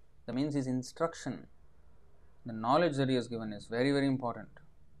 That means his instruction, the knowledge that he has given is very, very important.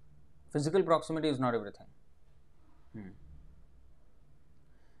 Physical proximity is not everything.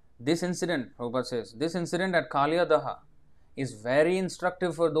 This incident, Prabhupada says, this incident at Kaliya Daha is very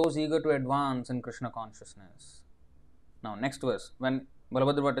instructive for those eager to advance in Krishna consciousness. Now, next verse, when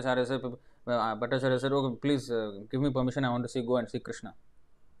Balabhadra Bhattacharya said, oh, please give me permission, I want to go and see Krishna.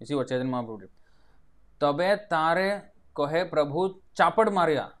 You see what Chaitanya Mahaprabhu did. Tabe tare kohe Prabhu chapad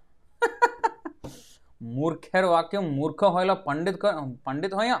Maria. Murkher vakya murkha hoila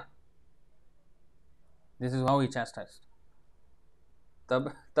pandit hoya. This is how he chastised.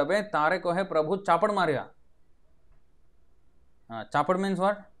 तबे तारे को है प्रभु चापड़ Maria. Chapad means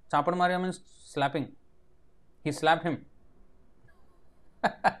what? Chapad Maria means slapping. He slapped him.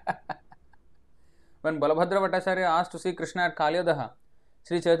 When Balabhadra Bhattacharya asked to see Krishna at Kalyadaha,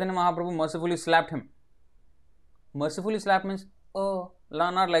 Sri Chaitanya Mahaprabhu mercifully slapped him. Mercifully slap means, oh,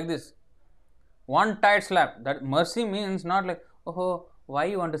 not like this. One tight slap. That mercy means not like, oh, why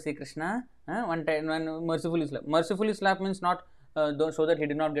you want to see Krishna? One tight, one mercifully slap. Mercifully slap means not so that he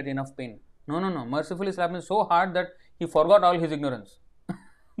did not get enough pain. No. Mercifully slap means so hard that he forgot all his ignorance.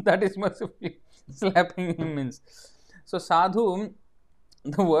 That is mercifully slapping him means. So sadhu,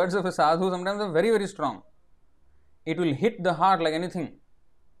 the words of a sadhu sometimes are very, very strong. It will hit the heart like anything.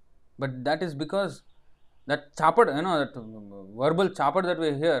 But that is because that chapad, that verbal chapad that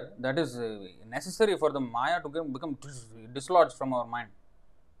we hear, that is necessary for the Maya to become dislodged from our mind.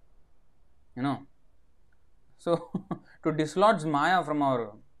 So to dislodge Maya from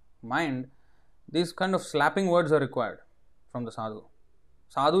our mind, these kind of slapping words are required from the sadhu.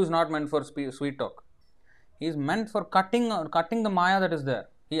 Sadhu is not meant for sweet talk. He is meant for cutting the Maya that is there.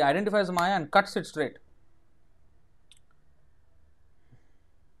 He identifies the Maya and cuts it straight.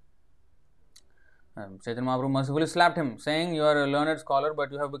 Chaitanya Mahaprabhu mercifully slapped him, saying, you are a learned scholar,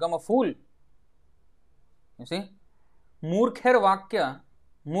 but you have become a fool. You see? Murkher vakya,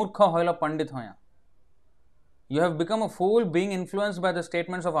 murkha hoila pandit hoya. You have become a fool being influenced by the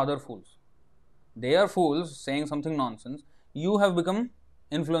statements of other fools. They are fools saying something nonsense. You have become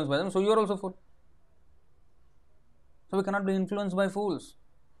influenced by them, so you are also a fool. So we cannot be influenced by fools.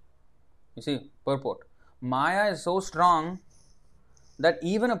 You see, purport. Maya is so strong that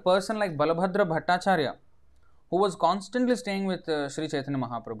even a person like Balabhadra Bhattacharya, who was constantly staying with Sri Chaitanya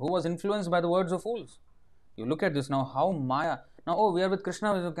Mahaprabhu, was influenced by the words of fools. You look at this now, how Maya, now we are with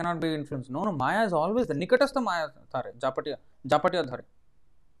Krishna, we cannot be influenced. No, Maya is always the Nikatastha Maya Thare, Japatya Dhare.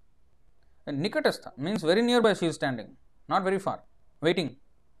 And Nikatastha means very nearby she is standing, not very far, waiting.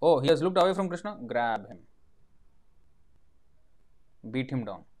 Oh, he has looked away from Krishna, grab him. Beat him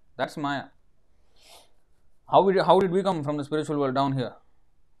down. That's Maya. How did we come from the spiritual world down here?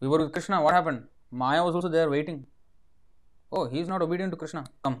 We were with Krishna. What happened? Maya was also there waiting. Oh, he is not obedient to Krishna.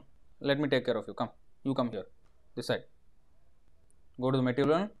 Come, let me take care of you. Come, you come here. This side. Go to the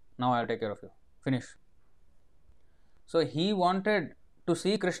material world. Now I will take care of you. Finish. So he wanted to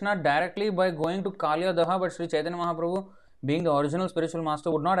see Krishna directly by going to Kalyadaha, but Sri Chaitanya Mahaprabhu, being the original spiritual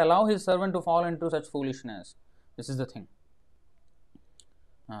master, would not allow his servant to fall into such foolishness. This is the thing.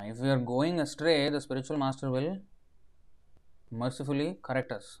 If we are going astray, the spiritual master will mercifully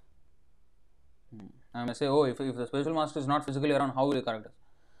correct us. I may say, oh, if the spiritual master is not physically around, how will he correct us?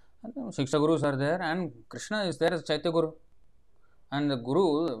 And Shiksha Gurus are there, and Krishna is there as Chaitya Guru. And the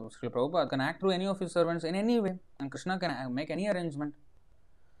Guru, Srila Prabhupada, can act through any of his servants in any way, and Krishna can make any arrangement.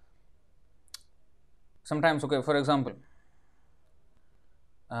 Sometimes, okay, for example,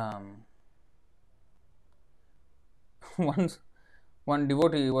 once one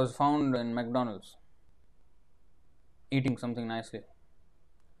devotee was found in McDonald's eating something nicely.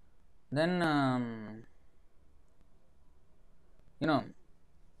 Then,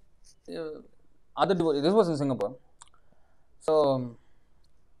 other devotee, this was in Singapore. So,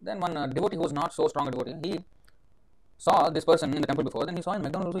 then one devotee who was not so strong a devotee, he saw this person in the temple before, then he saw in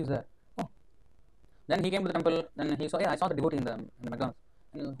McDonald's also is there. Oh. Then he came to the temple, then he saw, I saw the devotee in the McDonald's.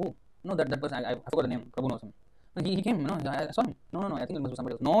 Who? No, that person, I forgot the name, Prabhu knows him. He came, I saw him. No, I think it must be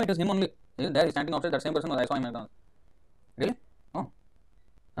somebody else. No, it is him only. There, he's standing outside, that same person, I saw him in McDonald's. Really? Oh.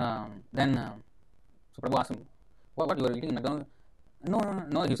 Then, so Prabhu asked him, what you were eating in McDonald's?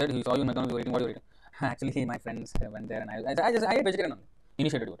 No, he said he saw you in McDonald's, you were eating, what you were eating? Actually, my friends went there and I ate vegetarian only.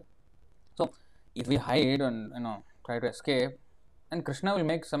 Initiated it. So, if we hide and, try to escape, then Krishna will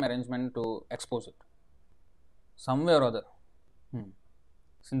make some arrangement to expose it. Some way or other.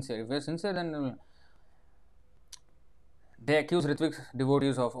 Sincere. If we are sincere, then they accuse Ritvik's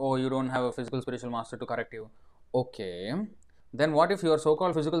devotees of, oh, you don't have a physical spiritual master to correct you. Okay. Then what if your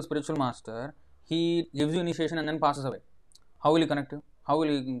so-called physical spiritual master, he gives you initiation and then passes away? How will he connect you? How will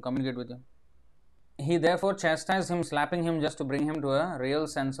he communicate with you? He therefore chastised him, slapping him just to bring him to a real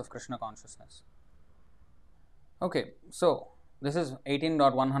sense of Krishna consciousness. Okay, so this is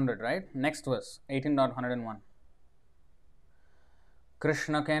 18.100, right? Next verse, 18.101.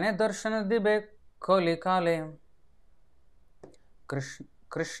 Krishna kene darshan dibe koli kale.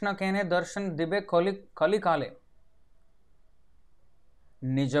 Krishna kene darshan dibe kali kale.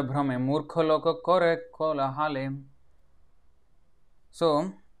 Nija bhrame murkha loka kore kola hale.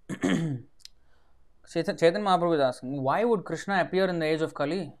 So, Chaitanya Mahaprabhu is asking, why would Krishna appear in the age of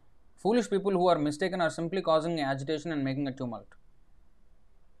Kali? Foolish people who are mistaken are simply causing agitation and making a tumult.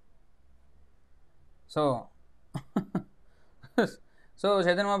 So, so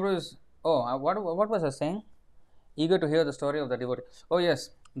Chaitanya Mahaprabhu is, what was I saying? Eager to hear the story of the devotee. Oh yes,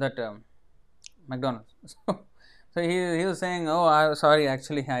 that McDonald's. So he was saying, oh, sorry,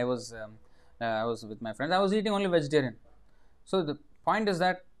 actually I was with my friends. I was eating only vegetarian. So the point is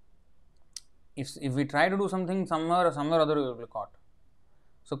that if we try to do something, somewhere or other we will be caught.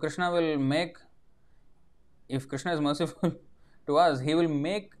 So Krishna will make, if Krishna is merciful to us, he will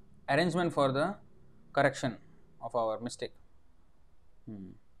make arrangement for the correction of our mistake.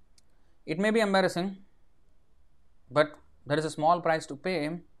 It may be embarrassing, but there is a small price to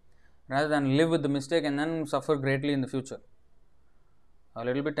pay rather than live with the mistake and then suffer greatly in the future. A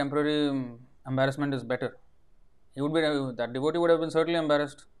little bit temporary embarrassment is better. That devotee would have been certainly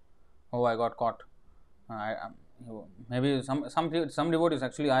embarrassed. Oh, I got caught. Maybe some devotees,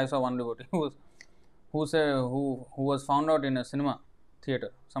 actually I saw one devotee who was found out in a cinema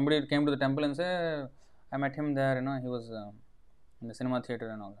theater. Somebody came to the temple and said, I met him there, he was in the cinema theater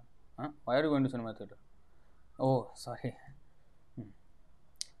and all that. Why are you going to cinema theater? Oh, sorry.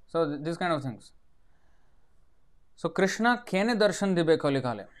 So these kind of things. So Krishna kene darshan dibe kali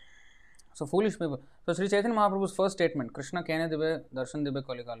kale. So foolish people. So Sri Chaitanya Mahaprabhu's first statement, Krishna kene dibe darshan dibe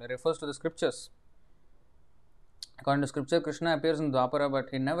kali kale, refers to the scriptures. According to scripture, Krishna appears in Dwapara, but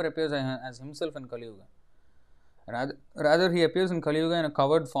he never appears as himself in Kali Yuga. Rather, he appears in Kali Yuga in a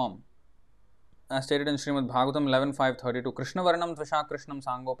covered form. As stated in Srimad Bhagavatam 11.5.32, Krishna Varnam Tvasha Krishnam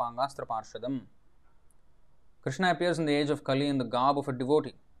Sangopangastra Parshadam. Krishna appears in the age of Kali in the garb of a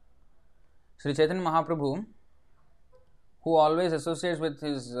devotee. Sri Chaitanya Mahaprabhu, who always associates with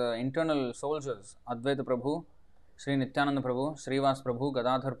his internal soldiers, Advaita Prabhu, Sri Nityananda Prabhu, Srivas Prabhu,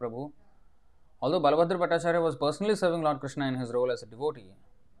 Gadadhar Prabhu. Although Balabhadra Bhattacharya was personally serving Lord Krishna in his role as a devotee,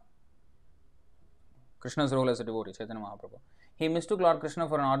 Krishna's role as a devotee, Chaitanya Mahaprabhu, he mistook Lord Krishna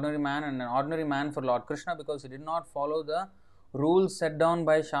for an ordinary man and an ordinary man for Lord Krishna because he did not follow the rules set down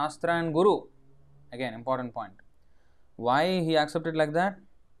by Shastra and Guru. Again, important point. Why he accepted like that?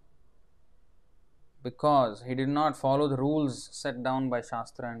 Because he did not follow the rules set down by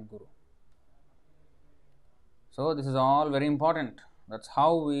Shastra and Guru. So this is all very important. That's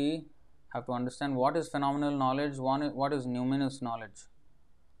how we have to understand what is phenomenal knowledge, what is numinous knowledge.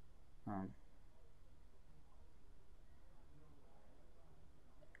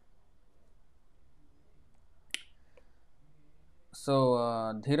 So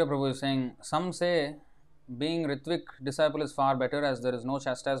Dhira Prabhu is saying, some say being Ritvik disciple is far better as there is no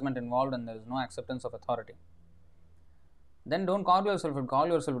chastisement involved and there is no acceptance of authority. Then don't call yourself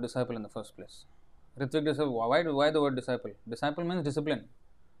a disciple in the first place. Ritvik disciple, why the word disciple? Disciple means discipline.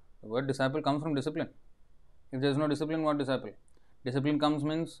 The word disciple comes from discipline. If there is no discipline, what disciple? Discipline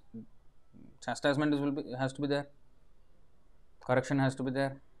means chastisement has to be there, correction has to be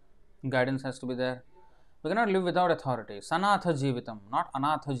there, guidance has to be there. We cannot live without authority. Sanatha Jivitam, not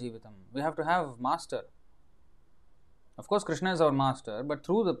Anatha Jivitam. We have to have master. Of course, Krishna is our master, but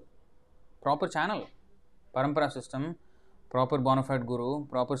through the proper channel, parampara system, proper bona fide guru,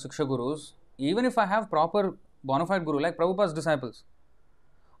 proper Siksha gurus. Even if I have proper bona fide guru, like Prabhupada's disciples,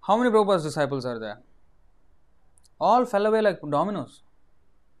 how many Prabhupada's disciples are there? All fell away like dominoes.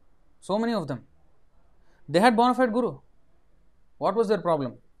 So many of them. They had bona fide guru. What was their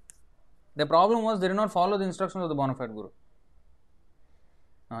problem? The problem was they did not follow the instructions of the bona fide guru.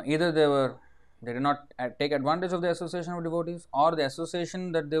 Either they did not take advantage of the association of devotees, or the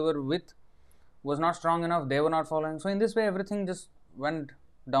association that they were with was not strong enough, they were not following. So in this way, everything just went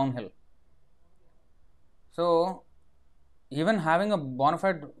downhill. So even having a bona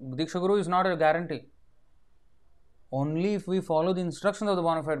fide Diksha Guru is not a guarantee. Only if we follow the instructions of the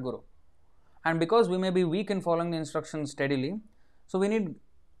bona fide Guru. And because we may be weak in following the instructions steadily, so we need,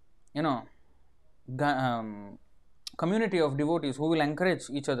 community of devotees who will encourage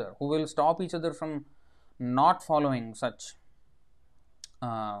each other, who will stop each other from not following such,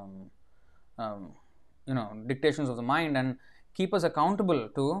 dictations of the mind and keep us accountable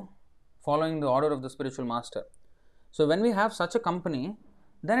to following the order of the spiritual master. So when we have such a company,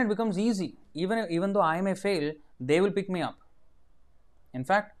 then it becomes easy. Even though I may fail, they will pick me up. In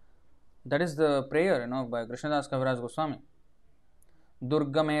fact, that is the prayer, by Krishnadas Kaviraj Goswami.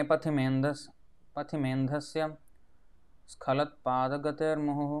 Durgame pathimendhasya skhalat padagater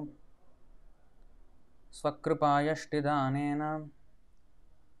muhu svakripayashtidanena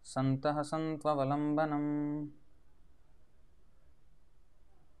santah santvavalambanam.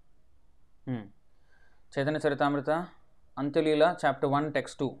 Chaitanya Charitamrita, Antyalila, chapter 1,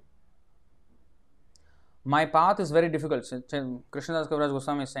 text 2. My path is very difficult. Krishnadas Kaviraj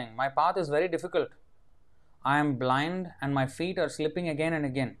Goswami is saying, my path is very difficult. I am blind and my feet are slipping again and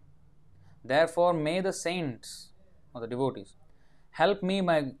again. Therefore, may the saints or the devotees help me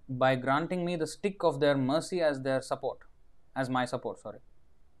by granting me the stick of their mercy as their support, as my support. Sorry,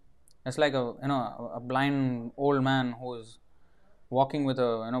 it's like a blind old man who is walking with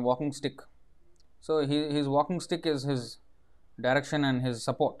a walking stick. So his walking stick is his direction and his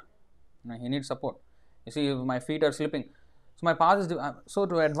support. He needs support. You see, if my feet are slipping, so my path is so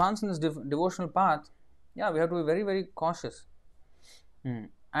to advance in this devotional path. Yeah, we have to be very very cautious.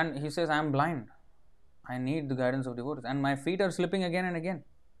 And he says, I am blind. I need the guidance of devotees, and my feet are slipping again and again.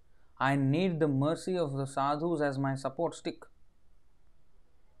 I need the mercy of the sadhus as my support stick.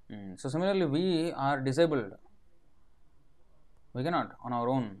 So similarly, we are disabled. We cannot on our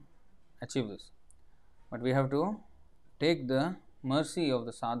own achieve this, but we have to take the mercy of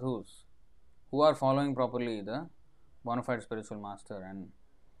the sadhus who are following properly the bona fide spiritual master and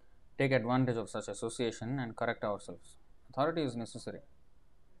take advantage of such association and correct ourselves. Authority is necessary.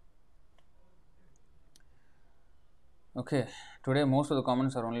 Okay, today most of the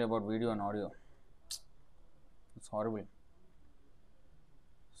comments are only about video and audio. It's horrible.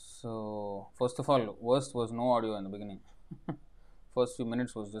 So, first of all, worst was no audio in the beginning. First few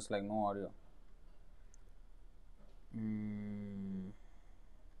minutes was just like no audio.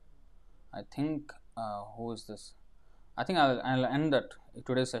 I think, who is this? I think I'll end that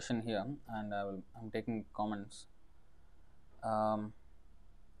today's session here, and I'm taking comments.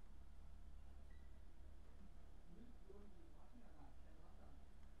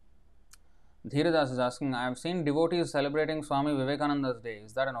 Dhiradas is asking, I have seen devotees celebrating Swami Vivekananda's day.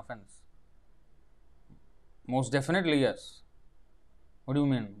 Is that an offense? Most definitely yes. What do you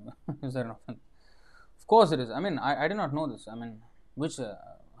mean? Is that an offense? Of course it is. I mean, I did not know this. I mean, which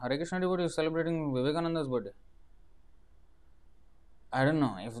Hare Krishna devotee is celebrating Vivekananda's birthday? I don't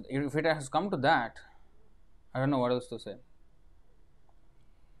know. If it has come to that, I don't know what else to say.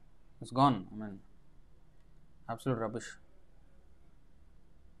 It's gone. I mean, absolute rubbish.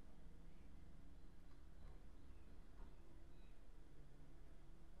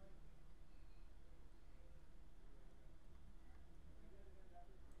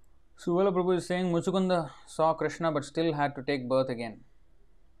 Suvala Prabhu is saying Muchukunda saw Krishna but still had to take birth again.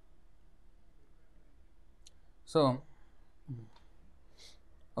 So,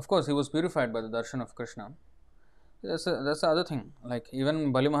 of course, he was purified by the darshan of Krishna. That's the other thing. Like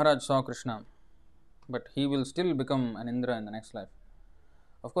even Bali Maharaj saw Krishna, but he will still become an Indra in the next life.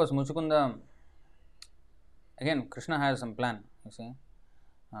 Of course, Muchukunda, again, Krishna has some plan. You see,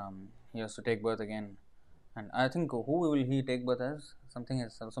 he has to take birth again. And I think who will he take birth as? Something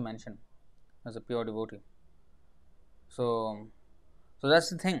is also mentioned as a pure devotee. So that's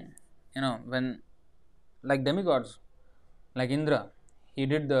the thing. When like demigods, like Indra, he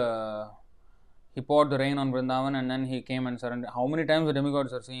poured the rain on Vrindavan and then he came and surrendered. How many times the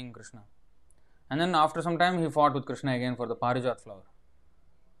demigods are seeing Krishna? And then after some time he fought with Krishna again for the Parijat flower.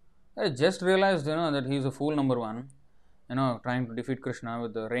 I just realized, that he is a fool number one. Trying to defeat Krishna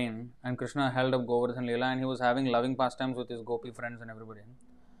with the rain, and Krishna held up Govardhan Leela and he was having loving pastimes with his gopi friends and everybody,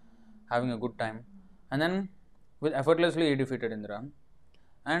 having a good time. And then, effortlessly he defeated Indra.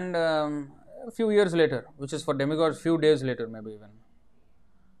 And a few years later, which is for demigods, few days later maybe even.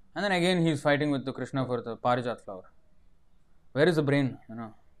 And then again he is fighting with the Krishna for the Parijat flower. Where is the brain,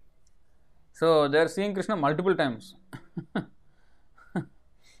 So they are seeing Krishna multiple times. But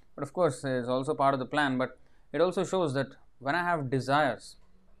of course, it's also part of the plan, but it also shows that when I have desires,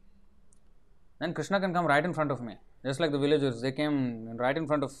 then Krishna can come right in front of me. Just like the villagers, they came right in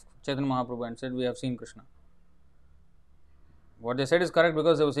front of Chaitanya Mahaprabhu and said, we have seen Krishna. What they said is correct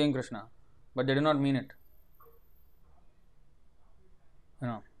because they were seeing Krishna, but they did not mean it.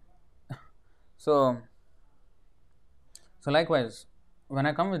 So likewise, when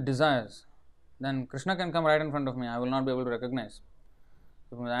I come with desires, then Krishna can come right in front of me. I will not be able to recognize,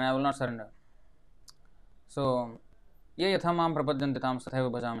 and I will not surrender. So, ye yatha mam prapadyanti tam sathaiva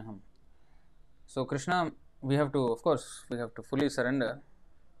bhajamiham. So, Krishna, we have to fully surrender,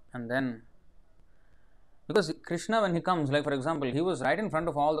 and then, because Krishna, when he comes, like for example, he was right in front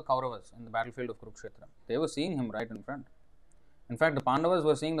of all the Kauravas in the battlefield of Kurukshetra. They were seeing him right in front. In fact, the Pandavas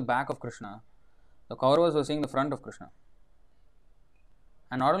were seeing the back of Krishna, the Kauravas were seeing the front of Krishna.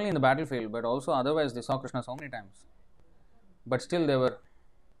 And not only in the battlefield, but also otherwise they saw Krishna so many times. But still they were,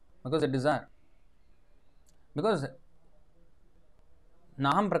 because they desire. Because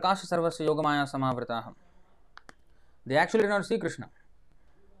Naham Prakasha Sarvasya Yogamaya Samavritaham. They actually did not see Krishna.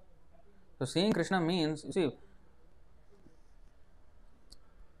 So seeing Krishna means, you see,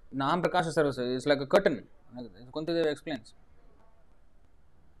 Naham Prakasha Sarvasya is like a curtain. Kunti Devi explains.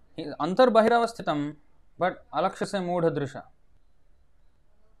 He is Antar Bahiravasthitam, but Alakshasya Moodha Drisha.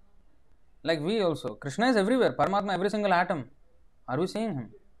 Like we also. Krishna is everywhere. Paramatma, every single atom. Are we seeing him?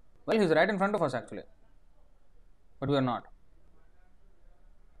 Well, he's right in front of us actually. But we are not.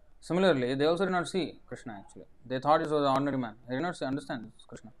 Similarly, they also did not see Krishna actually. They thought he was an ordinary man. They did not understand this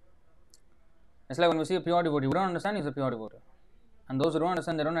Krishna. It's like when we see a pure devotee, we don't understand he's a pure devotee. And those who don't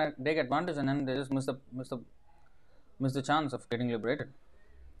understand, they don't take advantage and then they just miss the chance of getting liberated.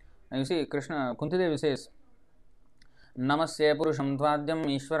 And you see, Krishna, Kunti Devi says, Namasya Purusham Tvadyam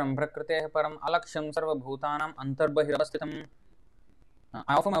Ishwaram Prakriteha Param Alaksham Sarva Bhutanam Antarbahiravastitam.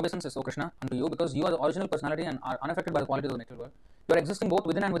 I offer my obeisances, O Krishna, unto you because you are the original personality and are unaffected by the qualities of the material world. You are existing both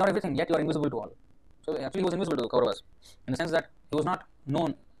within and without everything, yet you are invisible to all. So actually he was invisible to the Kauravas, in the sense that he was not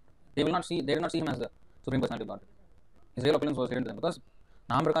known. They did not see him as the Supreme Personality of God. His real appearance was hidden to them because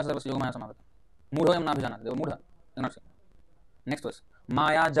Nam Prakasha Sarvasya Yogamaya Samavata. Mudhoyam Nabhijanat. They were Mudha. They did not see. Next verse.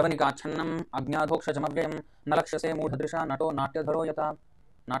 Maya Javanika Channam Agnadhoksha Jamavyayam Nalakshase Mudhadrisha Nato Natyadharo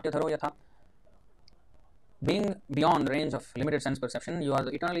Yatha. Being beyond the range of limited sense perception, you are the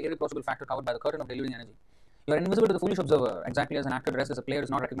eternally irreproachable factor covered by the curtain of delivering energy. You are invisible to the foolish observer, exactly as an actor dressed as a player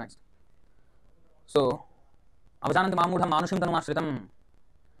is not recognized. So, Avajananti Mamudha Manushim Tanumashritam.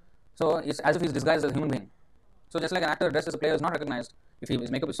 So, it's as if he is disguised as a human being. So, just like an actor dressed as a player is not recognized, if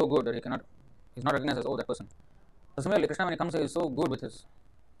his makeup is so good that he's not recognized as, oh, that person. So, similarly, Krishna, when he comes here, is so good with his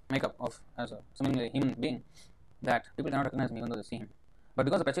makeup as a seemingly human being that people cannot recognize him even though they see him. But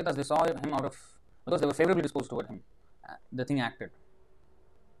because the Prachetas, they saw him because they were favorably disposed toward him, the thing acted.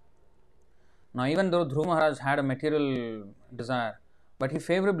 Now, even though Dhruva Maharaj had a material desire, but he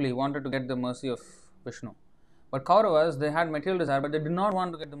favorably wanted to get the mercy of Vishnu. But Kauravas, they had material desire, but they did not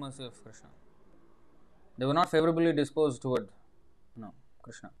want to get the mercy of Krishna. They were not favorably disposed toward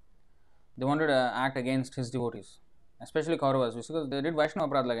Krishna. They wanted to act against his devotees, especially Kauravas, because they did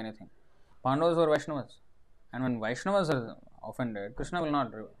Vaishnava aparadha like anything. Pandavas were Vaishnavas, and when Vaishnavas are offended, Krishna will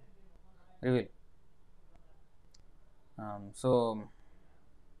not reveal. So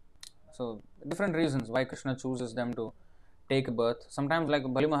different reasons why Krishna chooses them to take birth. Sometimes, like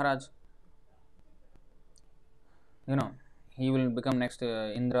Bali Maharaj, he will become next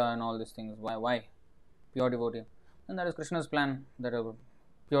Indra and all these things. Why? Pure devotee. And that is Krishna's plan, that a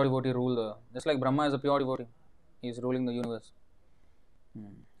pure devotee rule just like Brahma is a pure devotee. He is ruling the universe.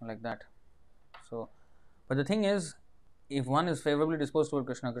 Like that. So, but the thing is, if one is favorably disposed toward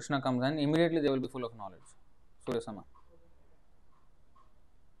Krishna, Krishna comes and immediately they will be full of knowledge. Surya Sama.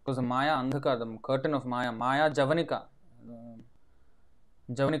 Because the Maya Andhakar, the curtain of Maya Javanika.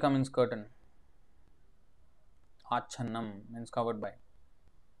 Javanika means curtain. Achannam means covered by.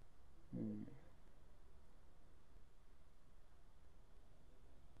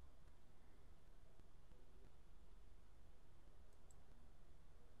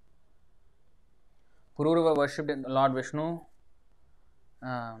 Pururava worshipped Lord Vishnu,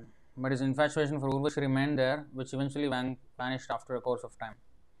 but his infatuation for Urvashi remained there, which eventually vanished after a course of time.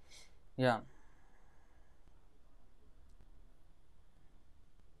 Yeah.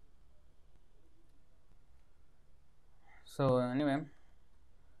 So anyway,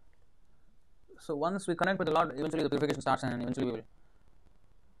 so once we connect with the Lord, eventually the purification starts, and eventually we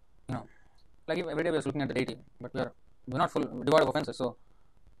will, like every day we are looking at the deity, but we're not full devoid of offenses, so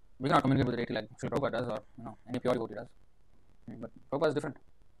we cannot communicate with the deity like Srila Prabhupada does, or any pure devotee does. But Prabhupada is different,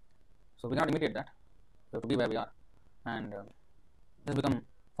 so we cannot imitate that. We have to be where we are, and just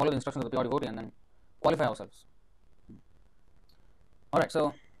follow the instructions of the pure devotee, and then qualify ourselves. All right,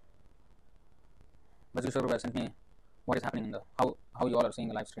 so Vajreshwar Prabhupada sent me what is happening in how you all are seeing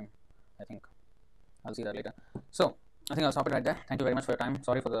the live stream. I think I'll see that later. So I think I'll stop it right there. Thank you very much for your time.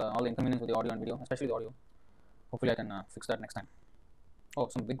 Sorry for all the inconvenience with the audio and video, especially the audio. Hopefully I can fix that next time. Oh,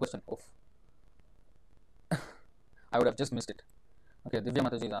 some big question. Oof. I would have just missed it. Okay, Divya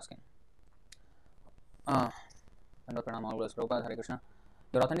Mataji is asking. And Pranam, always Prabhupada, Hare Krishna.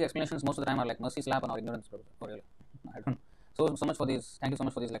 Your authentic explanations most of the time are like mercy slap on our ignorance, Prabhupada. Oh, really? I don't know. So much for these. Thank you so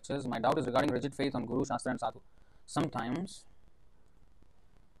much for these lectures. My doubt is regarding rigid faith on Guru, Shastra and Sadhu. Sometimes,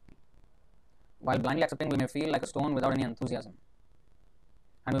 while blindly accepting, we may feel like a stone without any enthusiasm.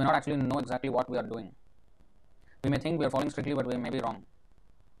 And we may not actually know exactly what we are doing. We may think we are following strictly, but we may be wrong.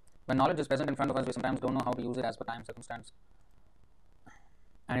 When knowledge is present in front of us, we sometimes don't know how to use it as per time, circumstance.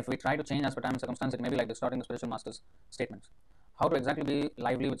 And if we try to change as per time, circumstance, it may be like distorting the spiritual master's statements. How to exactly be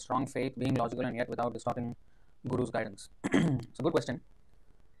lively with strong faith, being logical and yet without distorting Guru's guidance? It's a good question.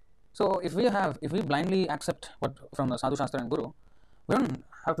 So if we blindly accept what from the Sadhu, Shastra and Guru, we don't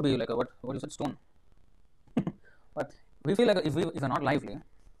have to be like what is it, stone. But we feel like if we're not lively,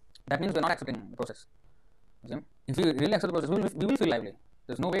 that means we're not accepting the process. If we really accept the process, we will feel lively.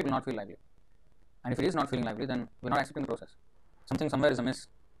 There's no way it will not feel lively. And if it is not feeling lively, then we're not accepting the process. Something somewhere is amiss.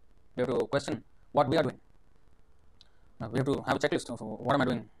 We have to question what we are doing. We have to have a checklist of what am I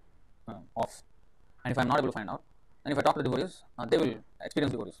doing off. And if I'm not able to find out, then if I talk to the devotees, they will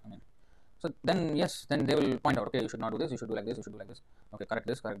experience devotees. I mean, so then yes, then they will point out, okay, you should not do this, you should do like this, you should do like this. Okay, correct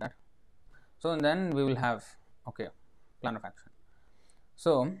this, correct that. So then we will have, okay, plan of action.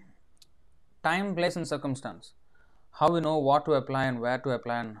 So time, place, and circumstance. How we know what to apply and where to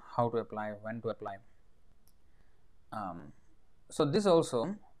apply and how to apply, when to apply. So this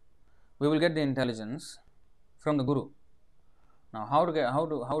also we will get the intelligence from the Guru. Now, how do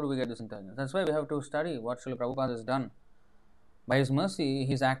we get this intelligence? That's why we have to study what Srila Prabhupada has done. By his mercy,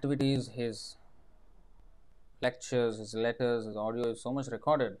 his activities, his lectures, his letters, his audio is so much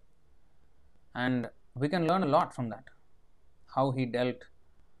recorded, and we can learn a lot from that. How he dealt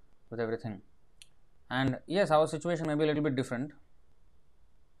with everything. And yes, our situation may be a little bit different,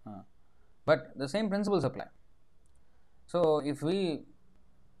 but the same principles apply. So if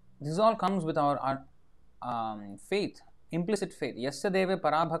this all comes with our faith, implicit faith. Yasya deve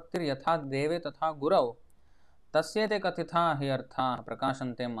parabhaktir yatha deve tatha gurau tasyete kathitha hi artha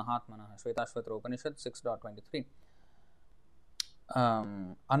prakashante mahatmanah. Shvetashvatra Upanishad 6.23.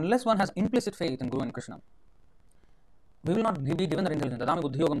 Unless one has implicit faith in Guru and Krishna, we will not be given the intelligence. Dadami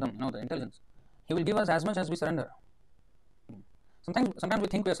buddhi yogam tam, the intelligence. He will give us as much as we surrender. Sometimes we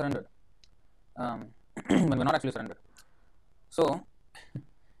think we are surrendered, when we are not actually surrendered. So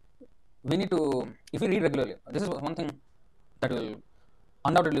we need to, if we read regularly, this is one thing that will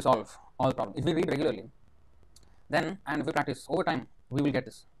undoubtedly solve all the problems. If we read regularly, then, and if we practice over time, we will get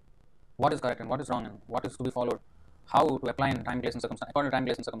this. What is correct and what is wrong and what is to be followed, how to apply in time, place, and circumstances, according to time,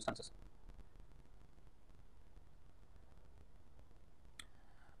 place, and circumstances.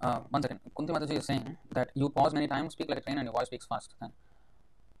 One second. Kunti Mataji is saying that you pause many times, speak like a train, and your voice speaks fast.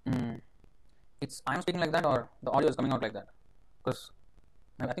 It's I am speaking like that, or the audio is coming out like that? Because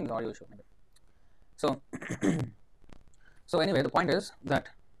I think the audio issue maybe. So, so anyway, the point is that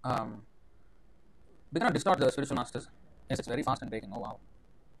we cannot distort the spiritual masters. Yes, it's very fast and breaking. Oh wow,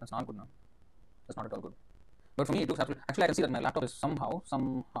 that's not good now. That's not at all good. But for me, it looks actually I can see that my laptop is somehow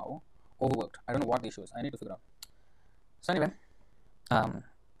overworked. I don't know what the issue is. I need to figure out. So anyway,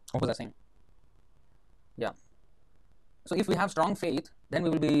 what was I saying? Yeah. So if we have strong faith, then we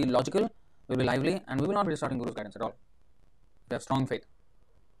will be logical, we will be lively, and we will not be distorting Guru's guidance at all. We have strong faith.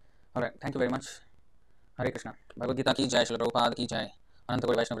 Alright, thank you very much. Hare Krishna. Bhagavad Gita ki jai, Srila Prabhupada ki jai, Ananta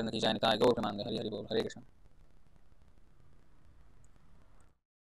Koti Vaishnava Vrinda ki jai, Nitai Gaur Premanande, Hari Hari Bol, Hare Krishna.